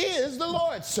 He is the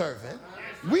Lord's servant.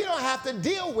 We don't have to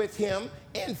deal with him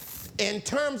in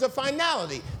terms of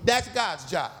finality. That's God's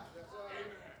job.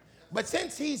 But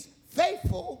since he's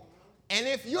faithful, and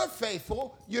if you're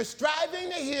faithful, you're striving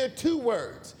to hear 2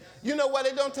 words. You know what?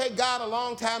 It don't take God a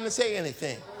long time to say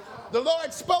anything. The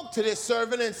Lord spoke to this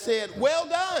servant and said, well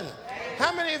done.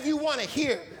 How many of you want to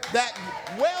hear that?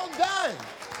 Well done.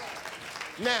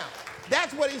 Now,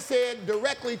 that's what he said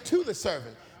directly to the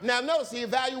servant. Now, notice the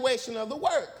evaluation of the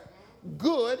work.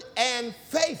 Good and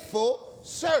faithful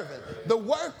servant. The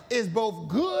work is both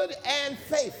good and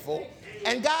faithful.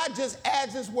 And God just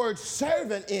adds this word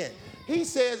servant in. He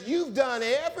says, you've done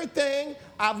everything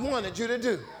I've wanted you to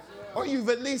do. Or you've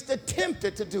at least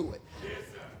attempted to do it.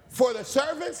 For the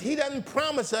servants, he doesn't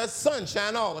promise us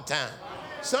sunshine all the time.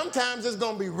 Sometimes it's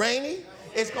going to be rainy.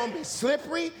 It's going to be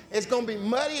slippery. It's going to be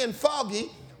muddy and foggy.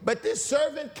 But this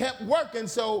servant kept working,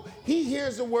 so he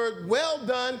hears the word, well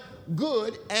done,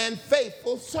 good and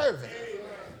faithful servant.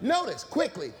 Notice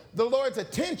quickly the Lord's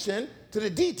attention to the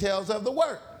details of the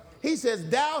work. He says,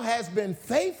 thou hast been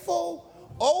faithful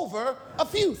over a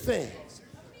few things.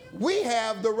 We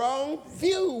have the wrong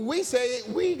view. We say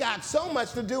we got so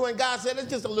much to do, and God said it's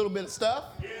just a little bit of stuff.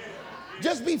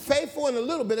 Just be faithful in a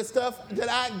little bit of stuff that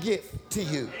I give to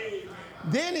you.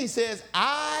 Then he says,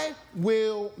 I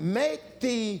will make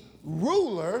thee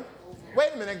ruler.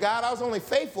 Wait a minute, God, I was only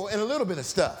faithful in a little bit of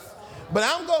stuff. But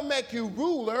I'm going to make you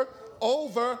ruler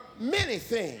over many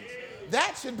things.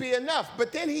 That should be enough.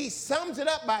 But then he sums it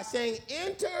up by saying,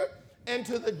 enter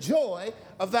into the joy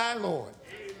of thy Lord.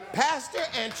 Pastor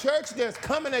and church, there's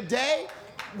coming a day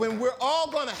when we're all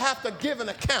going to have to give an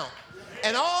account.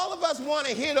 And all of us want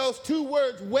to hear those 2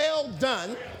 words, well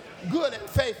done, good and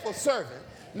faithful servant.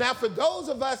 Now, for those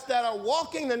of us that are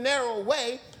walking the narrow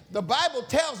way, the Bible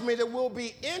tells me that we'll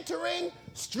be entering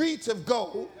streets of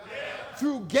gold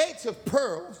through gates of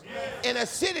pearls in a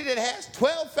city that has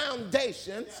 12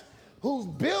 foundations, whose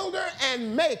builder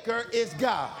and maker is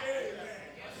God.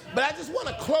 But I just want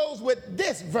to close with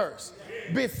this verse.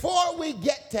 Before we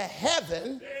get to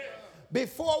heaven,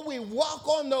 before we walk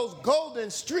on those golden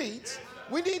streets,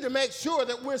 we need to make sure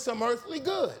that we're some earthly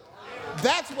good.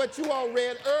 That's what you all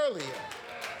read earlier.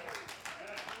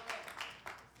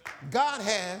 God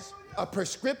has a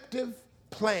prescriptive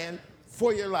plan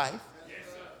for your life,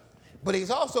 but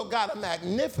he's also got a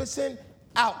magnificent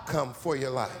outcome for your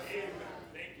life.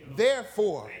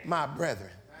 Therefore, my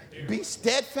brethren, be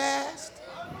steadfast,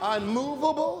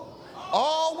 unmovable,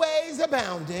 always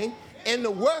abounding in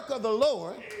the work of the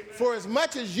Lord, for as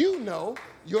much as you know,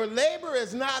 your labor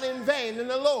is not in vain in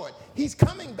the Lord. He's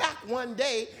coming back one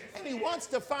day, and he wants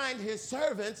to find his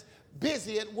servants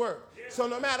busy at work. So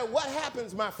no matter what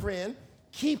happens, my friend,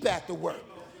 keep at the work.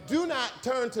 Do not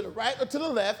turn to the right or to the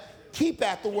left. Keep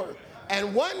at the work.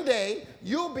 And one day,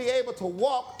 you'll be able to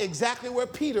walk exactly where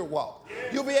Peter walked.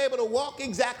 You'll be able to walk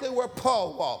exactly where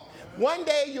Paul walked. One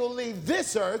day, you'll leave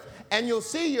this earth, and you'll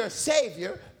see your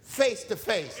Savior face to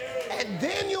face. And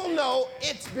then you'll know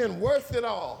it's been worth it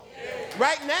all.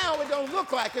 Right now, it don't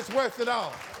look like it's worth it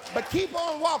all. But keep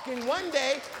on walking. One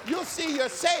day, you'll see your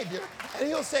Savior, and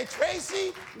he'll say,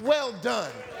 Tracy, well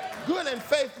done. Good and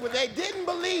faithful. They didn't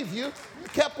believe you. You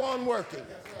kept on working.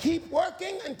 Keep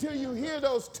working until you hear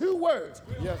those two words.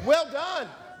 Yes. Well done,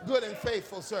 good and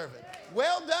faithful servant.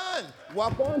 Well done.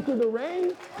 Walk on through the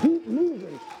rain. Keep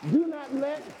moving. Do not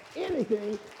let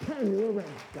anything turn you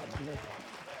around. God bless you.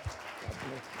 God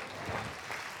bless you.